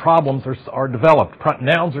when problems are developed.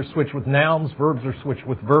 Nouns are switched with nouns, verbs are switched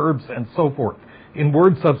with verbs, and so forth. In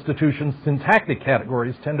word substitutions, syntactic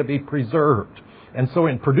categories tend to be preserved. And so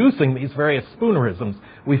in producing these various spoonerisms,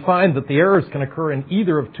 we find that the errors can occur in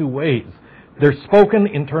either of two ways. They're spoken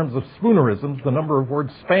in terms of spoonerisms. The number of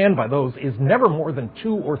words spanned by those is never more than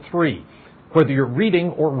 2 or 3, whether you're reading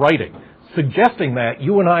or writing, suggesting that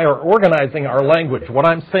you and I are organizing our language. What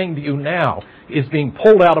I'm saying to you now is being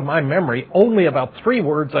pulled out of my memory only about 3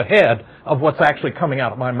 words ahead of what's actually coming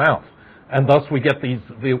out of my mouth. And thus we get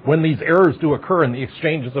when these errors do occur in the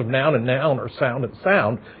exchanges of noun and noun or sound and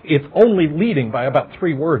sound, it's only leading by about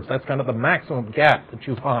 3 words. That's kind of the maximum gap that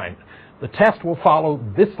you find. The test will follow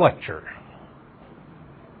this lecture.